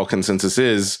the overall consensus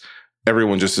is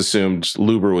everyone just assumed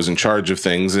Luber was in charge of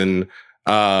things. And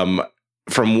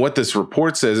from what this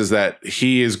report says is that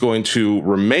he is going to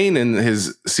remain in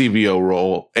his CVO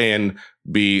role and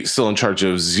be still in charge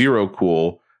of Zero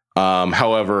Cool.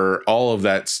 However, all of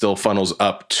that still funnels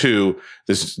up to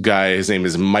this guy. His name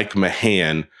is Mike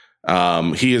Mahan.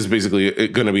 He is basically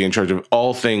going to be in charge of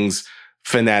all things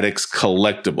Fanatics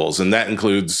collectibles, and that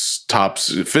includes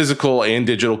Topps physical and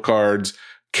digital cards,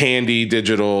 Candy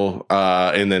digital,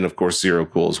 and then of course Zero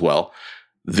Cool as well.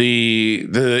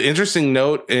 The interesting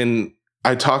note, and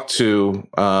I talked to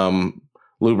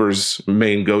Luber's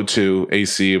main go-to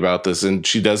AC about this, and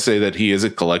she does say that he is a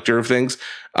collector of things.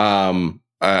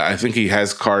 I think he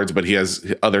has cards, but he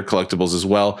has other collectibles as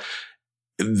well.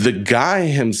 The guy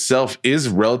himself is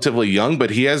relatively young, but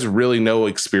he has really no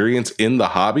experience in the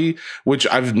hobby, which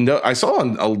I saw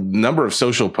on a number of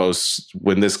social posts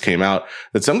when this came out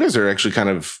that some guys are actually kind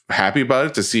of happy about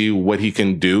it to see what he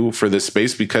can do for this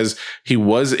space, because he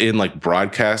was in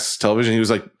broadcast television.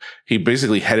 He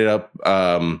basically headed up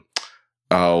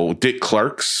Dick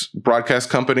Clark's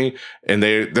broadcast company, and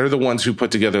they're the ones who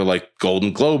put together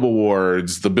Golden Globe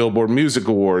Awards, the Billboard Music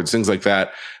Awards, things like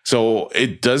that. So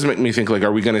it does make me think,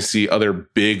 are we going to see other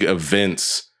big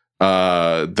events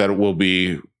that will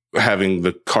be having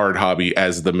the card hobby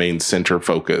as the main center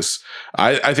focus?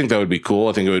 I think that would be cool.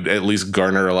 I think it would at least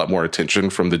garner a lot more attention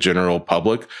from the general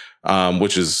public,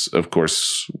 which is, of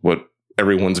course, what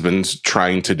everyone's been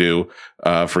trying to do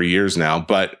for years now.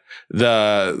 But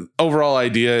the overall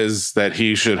idea is that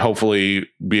he should hopefully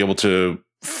be able to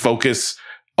focus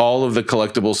all of the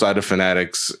collectible side of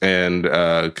Fanatics and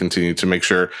continue to make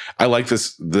sure. I like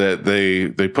this, that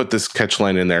they put this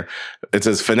catchline in there. It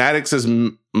says Fanatics as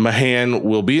Mahan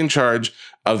will be in charge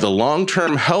of the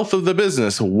long-term health of the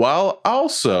business while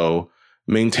also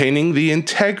maintaining the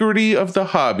integrity of the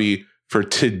hobby for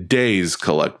today's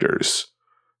collectors.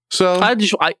 So I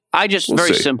just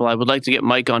very simple. I would like to get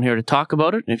Mike on here to talk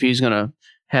about it. If he's going to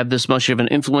have this much of an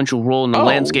influential role in the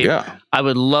landscape, I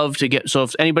would love to get. So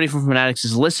if anybody from Fanatics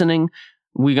is listening,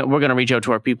 we're going to reach out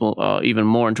to our people even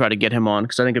more and try to get him on,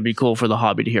 because I think it'd be cool for the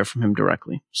hobby to hear from him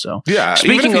directly. So yeah,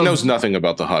 even if he knows nothing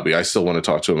about the hobby, I still want to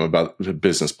talk to him about the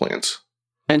business plans.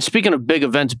 And speaking of big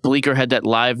events, Bleecker had that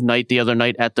live night the other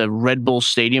night at the Red Bull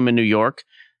Stadium in New York.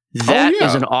 That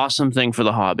is an awesome thing for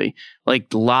the hobby.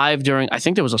 Live during, I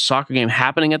think there was a soccer game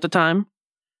happening at the time.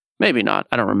 Maybe not.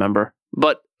 I don't remember.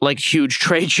 But huge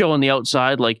trade show on the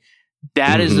outside.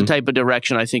 That is the type of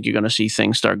direction I think you're going to see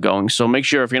things start going. So make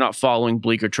sure if you're not following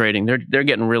Bleecker Trading, they're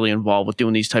getting really involved with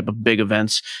doing these type of big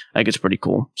events. I think it's pretty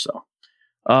cool. So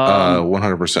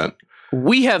 100%.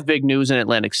 We have big news in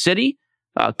Atlantic City.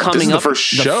 Coming this is the up, first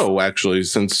show actually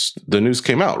since the news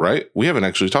came out, right? We haven't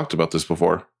actually talked about this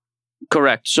before.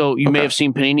 Correct. So you may have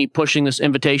seen Panini pushing this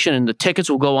invitation, and the tickets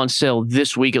will go on sale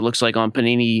this week, it looks like, on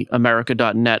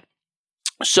PaniniAmerica.net.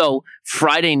 So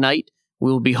Friday night,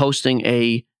 we'll be hosting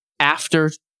a after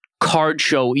card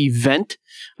show event.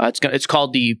 It's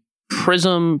called the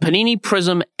Panini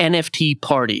Prism NFT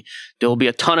party. There will be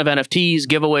a ton of NFTs,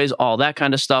 giveaways, all that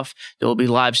kind of stuff. There will be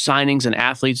live signings and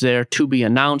athletes there to be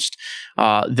announced.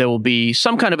 There will be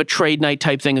some kind of a trade night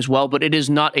type thing as well, but it is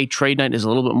not a trade night. It's a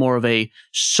little bit more of a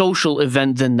social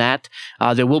event than that.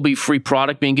 There will be free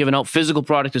product being given out, physical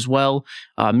product as well.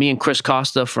 Me and Chris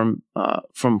Costa from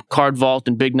Card Vault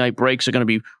and Big Night Breaks are going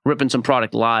to be ripping some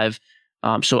product live.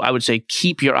 So I would say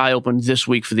keep your eye open this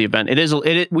week for the event.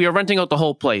 We are renting out the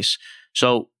whole place.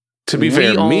 So to be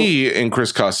fair, me and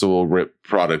Chris Costa will rip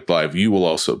product live. You will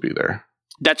also be there.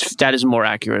 That is more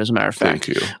accurate, as a matter of fact.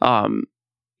 Thank you.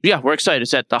 Yeah, we're excited.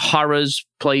 It's at the Harrah's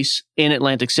place in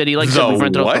Atlantic City. Like I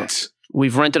said,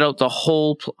 we've rented out the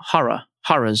whole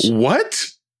Harrah's. What?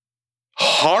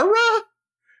 Hara?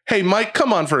 Hey, Mike,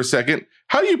 come on for a second.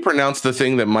 How do you pronounce the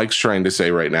thing that Mike's trying to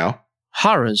say right now?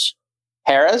 Harrah's.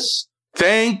 Harrah's?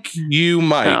 Thank you,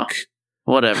 Mike.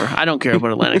 No, whatever. I don't care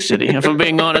about Atlantic City. If I'm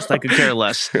being honest, I could care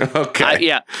less.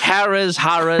 Okay. Harrah's,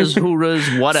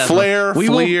 Hoorahs, whatever.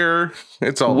 Flair.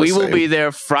 It's all the same. We will be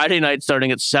there Friday night starting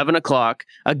at 7:00.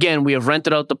 Again, we have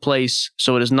rented out the place,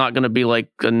 so it is not going to be like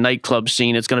a nightclub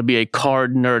scene. It's going to be a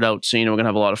card nerd out scene, and we're going to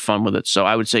have a lot of fun with it. So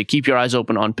I would say keep your eyes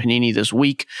open on Panini this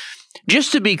week.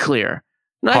 Just to be clear,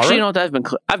 no, actually, you know what?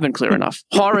 I've been clear enough.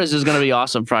 Harrah's is going to be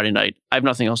awesome Friday night. I have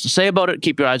nothing else to say about it.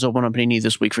 Keep your eyes open on Panini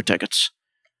this week for tickets.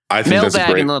 I think that's a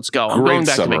great, and let's go. I'm going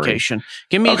back to vacation.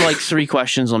 Give me like 3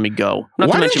 questions. Let me go. Why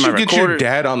don't you get your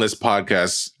dad on this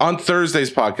podcast? On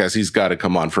Thursday's podcast, he's got to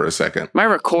come on for a second. My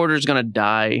recorder's going to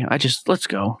die. Let's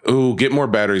go. Ooh, get more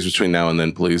batteries between now and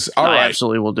then, please. All right.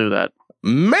 Absolutely will do that.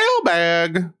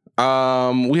 Mailbag.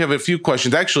 We have a few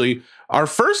questions. Actually, our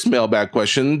first mailbag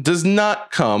question does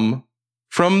not come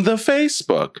from the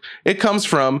Facebook. It comes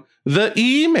from the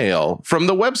email from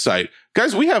the website.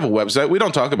 Guys, we have a website. We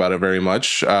don't talk about it very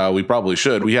much. We probably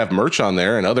should. We have merch on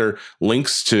there and other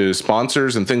links to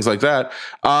sponsors and things like that.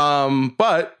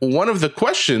 But one of the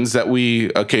questions that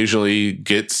we occasionally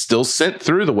get still sent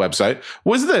through the website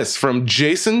was this from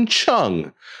Jason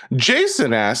Chung.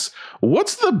 Jason asks,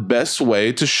 what's the best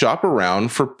way to shop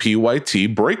around for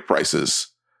PYT break prices?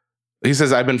 He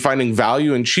says, I've been finding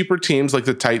value in cheaper teams like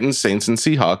the Titans, Saints, and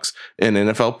Seahawks in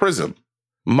NFL Prism.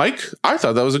 Mike, I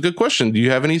thought that was a good question. Do you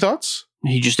have any thoughts?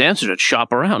 He just answered it.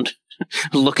 Shop around.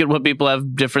 Look at what people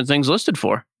have different things listed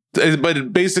for.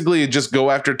 But basically, just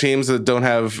go after teams that don't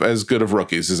have as good of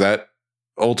rookies. Is that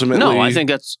ultimately? No,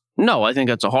 I think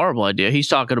that's a horrible idea. He's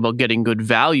talking about getting good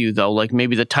value, though. Like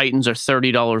maybe the Titans are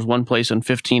 $30 one place and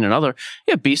 $15 another.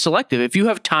 Yeah, be selective. If you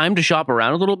have time to shop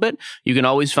around a little bit, you can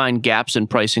always find gaps in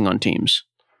pricing on teams.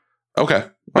 Okay.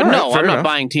 But no, I'm not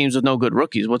buying teams with no good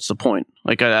rookies. What's the point?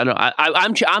 Like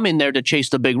I'm in there to chase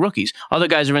the big rookies. Other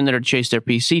guys are in there to chase their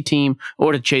PC team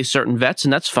or to chase certain vets,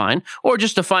 and that's fine. Or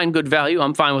just to find good value.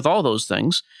 I'm fine with all those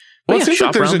things. But well,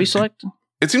 shop around, be selective.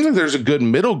 It seems like there's a good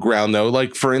middle ground, though.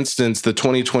 Like, for instance, the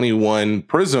 2021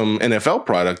 Prism NFL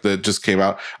product that just came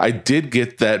out. I did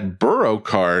get that Burrow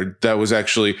card that was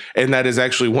actually, and that is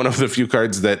actually one of the few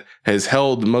cards that has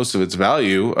held most of its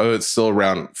value. It's still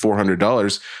around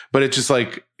 $400, but it's just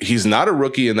like, he's not a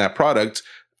rookie in that product.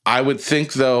 I would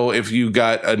think, though, if you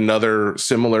got another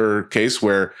similar case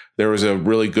where there was a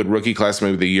really good rookie class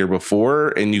maybe the year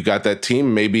before and you got that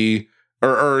team, maybe,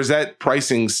 or is that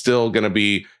pricing still going to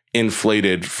be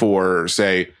inflated for,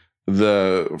 say,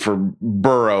 for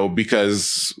Burrow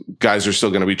because guys are still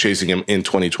going to be chasing him in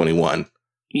 2021?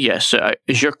 Yes.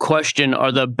 Is your question,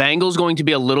 are the Bengals going to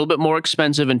be a little bit more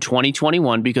expensive in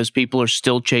 2021 because people are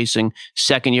still chasing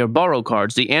second-year Burrow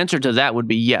cards? The answer to that would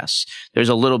be yes. There's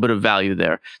a little bit of value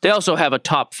there. They also have a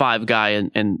top 5 guy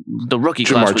in the rookie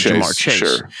class with Jamar Chase.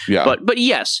 Sure. Yeah. But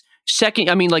yes. Second,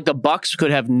 I mean, like the Bucs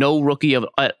could have no rookie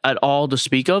at all to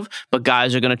speak of, but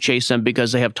guys are going to chase them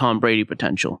because they have Tom Brady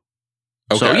potential.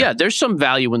 Okay. So yeah, there's some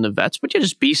value in the vets, but you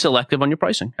just be selective on your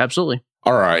pricing. Absolutely.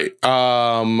 All right.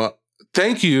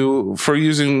 Thank you for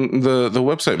using the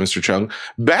website, Mr. Chung.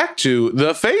 Back to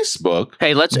the Facebook.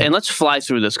 Hey, let's fly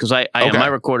through this because my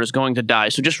recorder is going to die.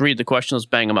 So just read the question. Let's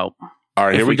bang them out. All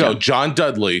right, here we go. John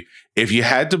Dudley. If you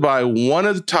had to buy one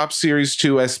of the top Series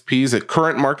 2 SPs at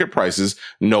current market prices,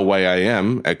 no way I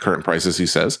am at current prices, he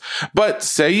says, but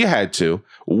say you had to,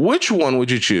 which one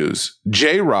would you choose?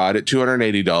 J-Rod at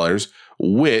 $280,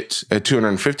 Witt at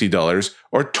 $250,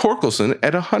 or Torkelson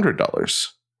at $100?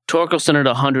 Torkelson at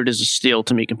 100 is a steal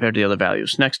to me compared to the other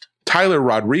values. Next. Tyler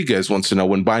Rodriguez wants to know,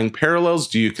 when buying parallels,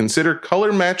 do you consider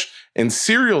color match and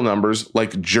serial numbers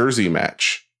like jersey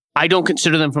match? I don't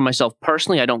consider them for myself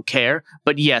personally. I don't care.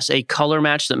 But yes, a color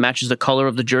match that matches the color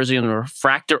of the jersey and the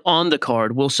refractor on the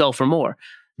card will sell for more.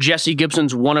 Jesse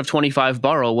Gibson's 1 of 25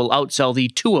 Burrow will outsell the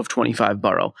 2 of 25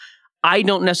 Burrow. I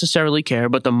don't necessarily care,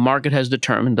 but the market has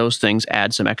determined those things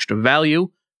add some extra value.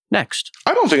 Next.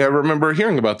 I don't think I remember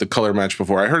hearing about the color match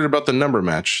before. I heard about the number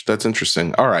match. That's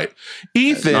interesting. All right.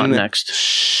 Ethan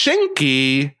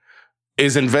Schenke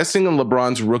is investing in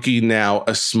LeBron's rookie now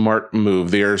a smart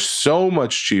move. They are so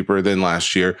much cheaper than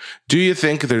last year. Do you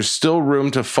think there's still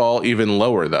room to fall even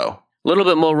lower, though? A little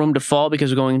bit more room to fall because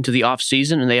we're going into the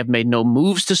offseason and they have made no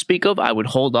moves to speak of. I would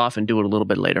hold off and do it a little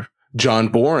bit later. John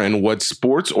Boren, what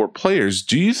sports or players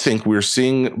do you think we're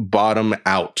seeing bottom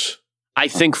out? I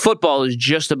think football is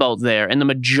just about there, and the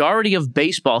majority of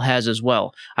baseball has as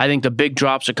well. I think the big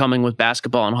drops are coming with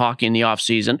basketball and hockey in the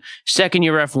offseason. Second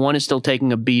year F1 is still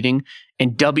taking a beating,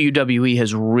 and WWE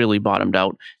has really bottomed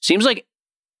out. Seems like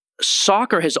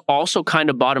soccer has also kind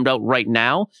of bottomed out right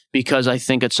now because I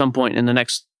think at some point in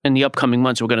the upcoming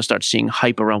months, we're going to start seeing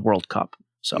hype around World Cup.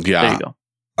 So there you go.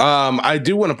 I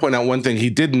do want to point out one thing. He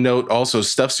did note also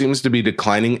stuff seems to be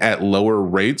declining at lower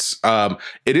rates.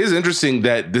 It is interesting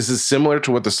that this is similar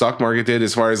to what the stock market did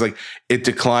as far as like it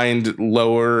declined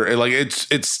lower, like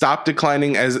it stopped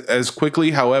declining as quickly.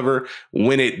 However,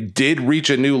 when it did reach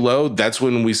a new low, that's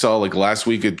when we saw like last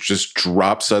week, it just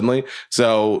dropped suddenly.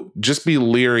 So just be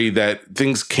leery that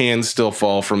things can still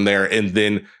fall from there and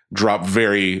then drop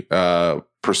very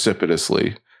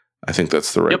precipitously. I think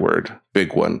that's the right word.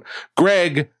 Big one.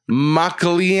 Greg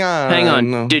McLeon. Hang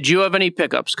on. Did you have any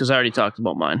pickups? Because I already talked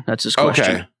about mine. That's his question.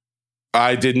 Okay.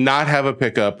 I did not have a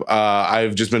pickup.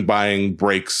 I've just been buying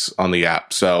breaks on the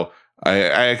app. So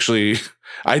I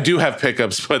do have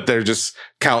pickups, but they're just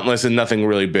countless and nothing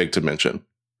really big to mention.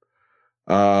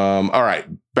 All right.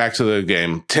 Back to the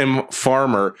game. Tim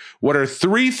Farmer. What are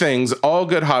 3 things all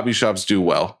good hobby shops do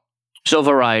well? So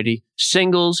variety.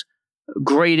 Singles,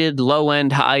 graded,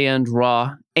 low-end, high-end,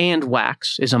 raw, and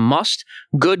wax is a must.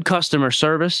 Good customer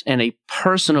service and a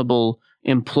personable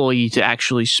employee to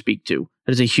actually speak to.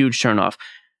 That is a huge turnoff.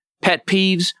 Pet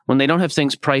peeves, when they don't have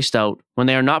things priced out, when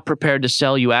they are not prepared to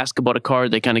sell, you ask about a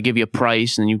card, they kind of give you a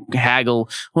price and you haggle.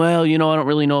 Well, I don't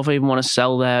really know if I even want to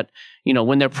sell that.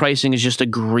 When their pricing is just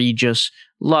egregious.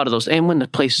 A lot of those. And when the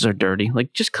places are dirty,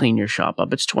 like just clean your shop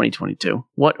up. It's 2022.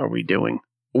 What are we doing?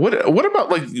 What about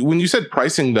like when you said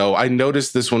pricing though? I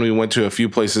noticed this when we went to a few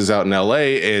places out in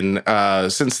LA, and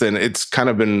since then it's kind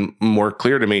of been more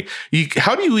clear to me.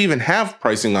 How do you even have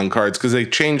pricing on cards because they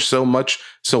change so much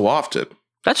so often?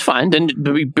 That's fine. Then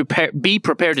be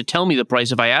prepared to tell me the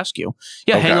price if I ask you.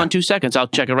 Yeah, okay. Hang on 2 seconds. I'll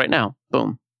check it right now.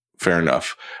 Boom. Fair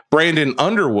enough. Brandon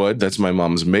Underwood, that's my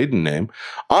mom's maiden name.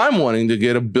 I'm wanting to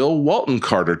get a Bill Walton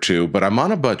card or 2, but I'm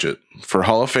on a budget. For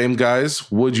Hall of Fame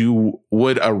guys, would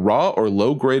a raw or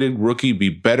low graded rookie be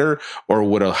better, or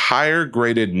would a higher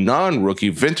graded non-rookie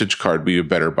vintage card be a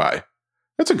better buy?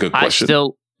 That's a good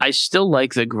question. I still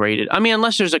like the graded. I mean,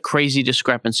 unless there's a crazy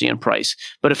discrepancy in price.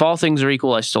 But if all things are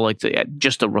equal, I still like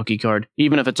just a rookie card,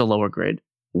 even if it's a lower grade.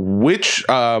 Which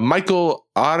Michael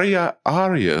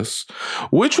Arias,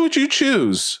 which would you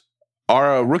choose?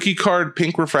 Are a rookie card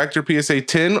pink refractor PSA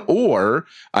 10 or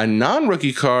a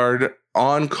non-rookie card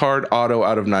on card auto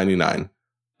out of 99?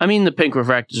 I mean, the pink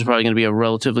refractor is probably going to be a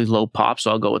relatively low pop,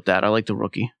 so I'll go with that. I like the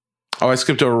rookie. Oh, I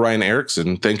skipped over Ryan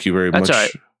Erickson. Thank you very much. That's all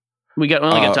right. We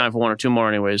only got time for 1 or 2 more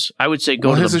anyways. I would say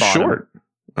go to the bottom. Short.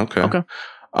 Okay.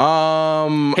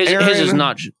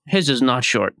 His is not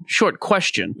short. Short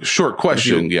question.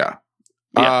 Yeah.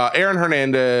 Aaron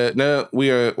Hernandez.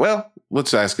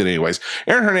 Let's ask it anyways.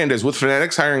 Aaron Hernandez, with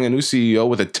Fanatics hiring a new CEO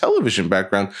with a television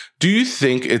background, do you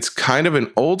think it's kind of an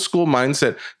old school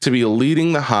mindset to be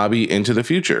leading the hobby into the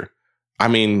future? I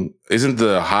mean, isn't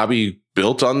the hobby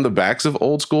built on the backs of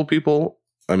old school people?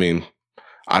 I mean,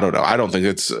 I don't know. I don't think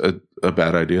it's a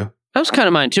bad idea. That was kind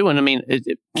of mine too. And I mean,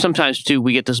 sometimes too,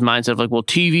 we get this mindset of like, well,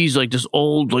 TV's like this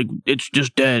old, like it's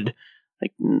just dead.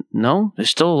 Like, no, there's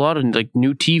still a lot of like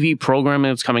new TV programming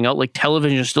that's coming out. Like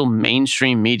television is still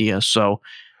mainstream media. So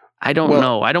I don't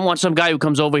know. I don't want some guy who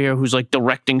comes over here who's like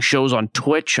directing shows on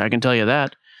Twitch. I can tell you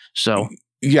that. So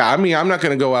yeah, I mean, I'm not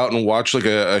going to go out and watch like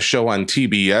a show on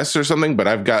TBS or something, but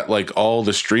I've got like all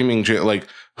the streaming, like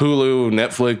Hulu,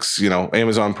 Netflix,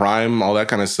 Amazon Prime, all that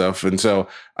kind of stuff. And so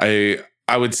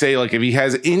I would say like if he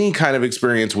has any kind of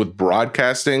experience with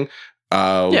broadcasting,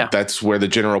 that's where the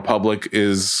general public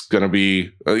is going to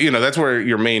be, that's where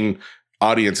your main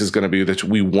audience is going to be that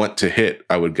we want to hit,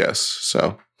 I would guess.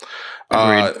 So,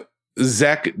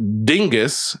 Zach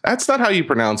Dingus, that's not how you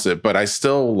pronounce it, but I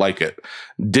still like it.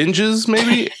 Dinges,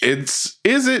 maybe? Is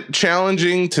it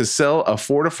challenging to sell a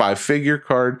 4 to 5 figure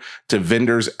card to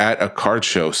vendors at a card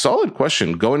show? Solid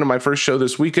question. Going to my first show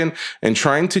this weekend and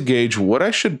trying to gauge what I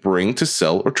should bring to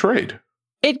sell or trade.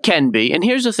 It can be. And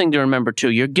here's the thing to remember,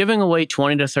 too. You're giving away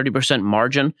 20 to 30%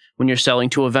 margin when you're selling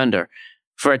to a vendor.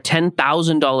 For a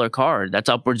 $10,000 card, that's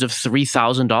upwards of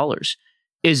 $3,000.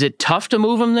 Is it tough to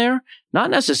move them there?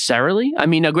 Not necessarily. I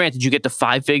mean, now granted, you get to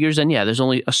 5 figures, and yeah, there's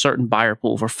only a certain buyer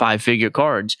pool for 5-figure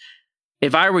cards.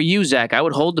 If I were you, Zach, I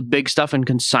would hold the big stuff and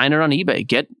consign it on eBay.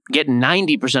 Get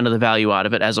 90% of the value out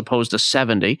of it as opposed to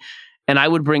 70%. And I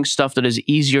would bring stuff that is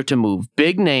easier to move.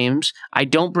 Big names. I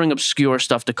don't bring obscure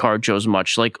stuff to card shows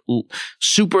much, like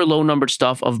super low numbered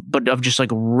stuff of just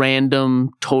like random,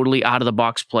 totally out of the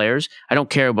box players. I don't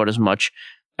care about as much.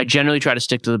 I generally try to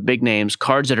stick to the big names,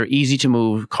 cards that are easy to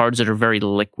move, cards that are very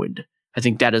liquid. I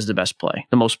think that is the best play,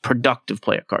 the most productive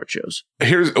play at card shows.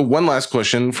 Here's one last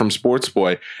question from Sports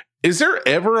Boy. Is there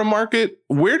ever a market?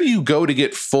 Where do you go to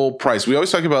get full price? We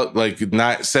always talk about like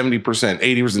not 70%, 80%,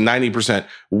 90%.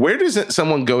 Where does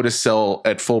someone go to sell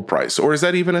at full price? Or is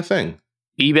that even a thing?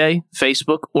 eBay,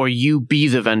 Facebook, or you be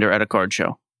the vendor at a card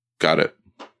show. Got it.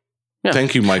 Yeah.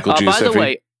 Thank you, Michael Giuseppe. By the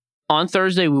way, on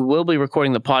Thursday, we will be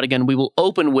recording the pod again. We will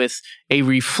open with a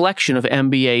reflection of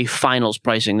NBA Finals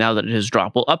pricing now that it has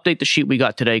dropped. We'll update the sheet we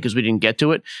got today because we didn't get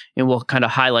to it, and we'll kind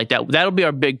of highlight that. That'll be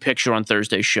our big picture on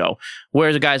Thursday's show.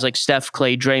 Where the guys like Steph,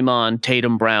 Clay, Draymond,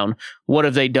 Tatum, Brown, what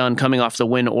have they done coming off the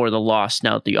win or the loss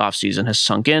now that the offseason has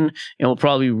sunk in? And we'll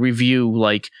probably review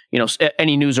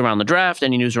any news around the draft,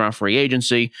 any news around free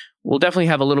agency. We'll definitely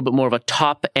have a little bit more of a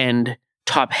top-end,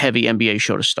 top-heavy NBA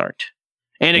show to start.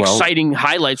 And exciting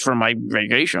highlights from my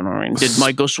vacation. I mean, did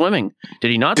Mike go swimming?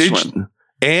 Did he not swim?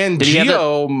 And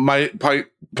Gio might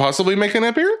possibly make an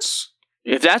appearance?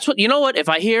 If that's what,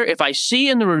 if I see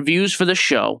in the reviews for the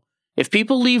show, if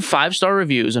people leave 5-star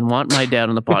reviews and want my dad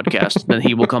on the podcast, then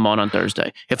he will come on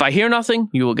Thursday. If I hear nothing,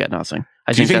 you will get nothing.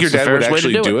 Do you think your dad would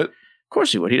actually do it? Of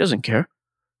course he would. He doesn't care.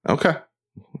 Okay.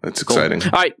 That's exciting.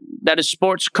 All right. That is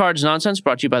Sports Cards Nonsense,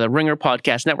 brought to you by the Ringer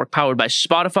Podcast Network, powered by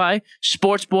Spotify.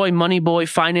 Sports Boy, Money Boy,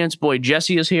 Finance Boy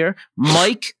Jesse is here.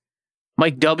 Mike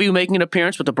W. making an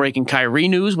appearance with the breaking Kyrie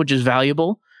news, which is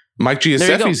valuable. Mike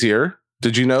Giuseppe's here.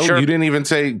 Did you know? Sure. You didn't even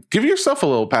say, give yourself a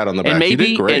little pat on the back. You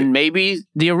did great. And maybe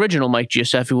the original Mike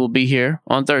Giuseppe will be here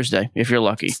on Thursday, if you're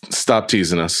lucky. Stop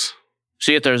teasing us.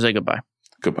 See you Thursday. Goodbye.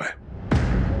 Goodbye.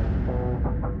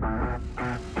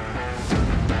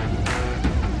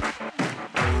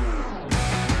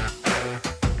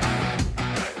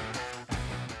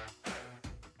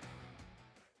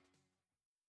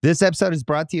 This episode is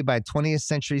brought to you by 20th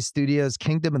Century Studios'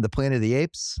 Kingdom of the Planet of the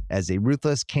Apes. As a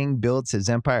ruthless king builds his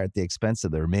empire at the expense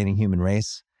of the remaining human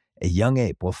race, a young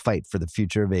ape will fight for the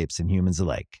future of apes and humans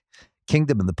alike.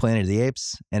 Kingdom of the Planet of the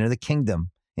Apes. Enter the kingdom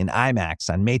in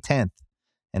IMAX on May 10th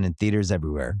and in theaters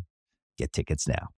everywhere. Get tickets now.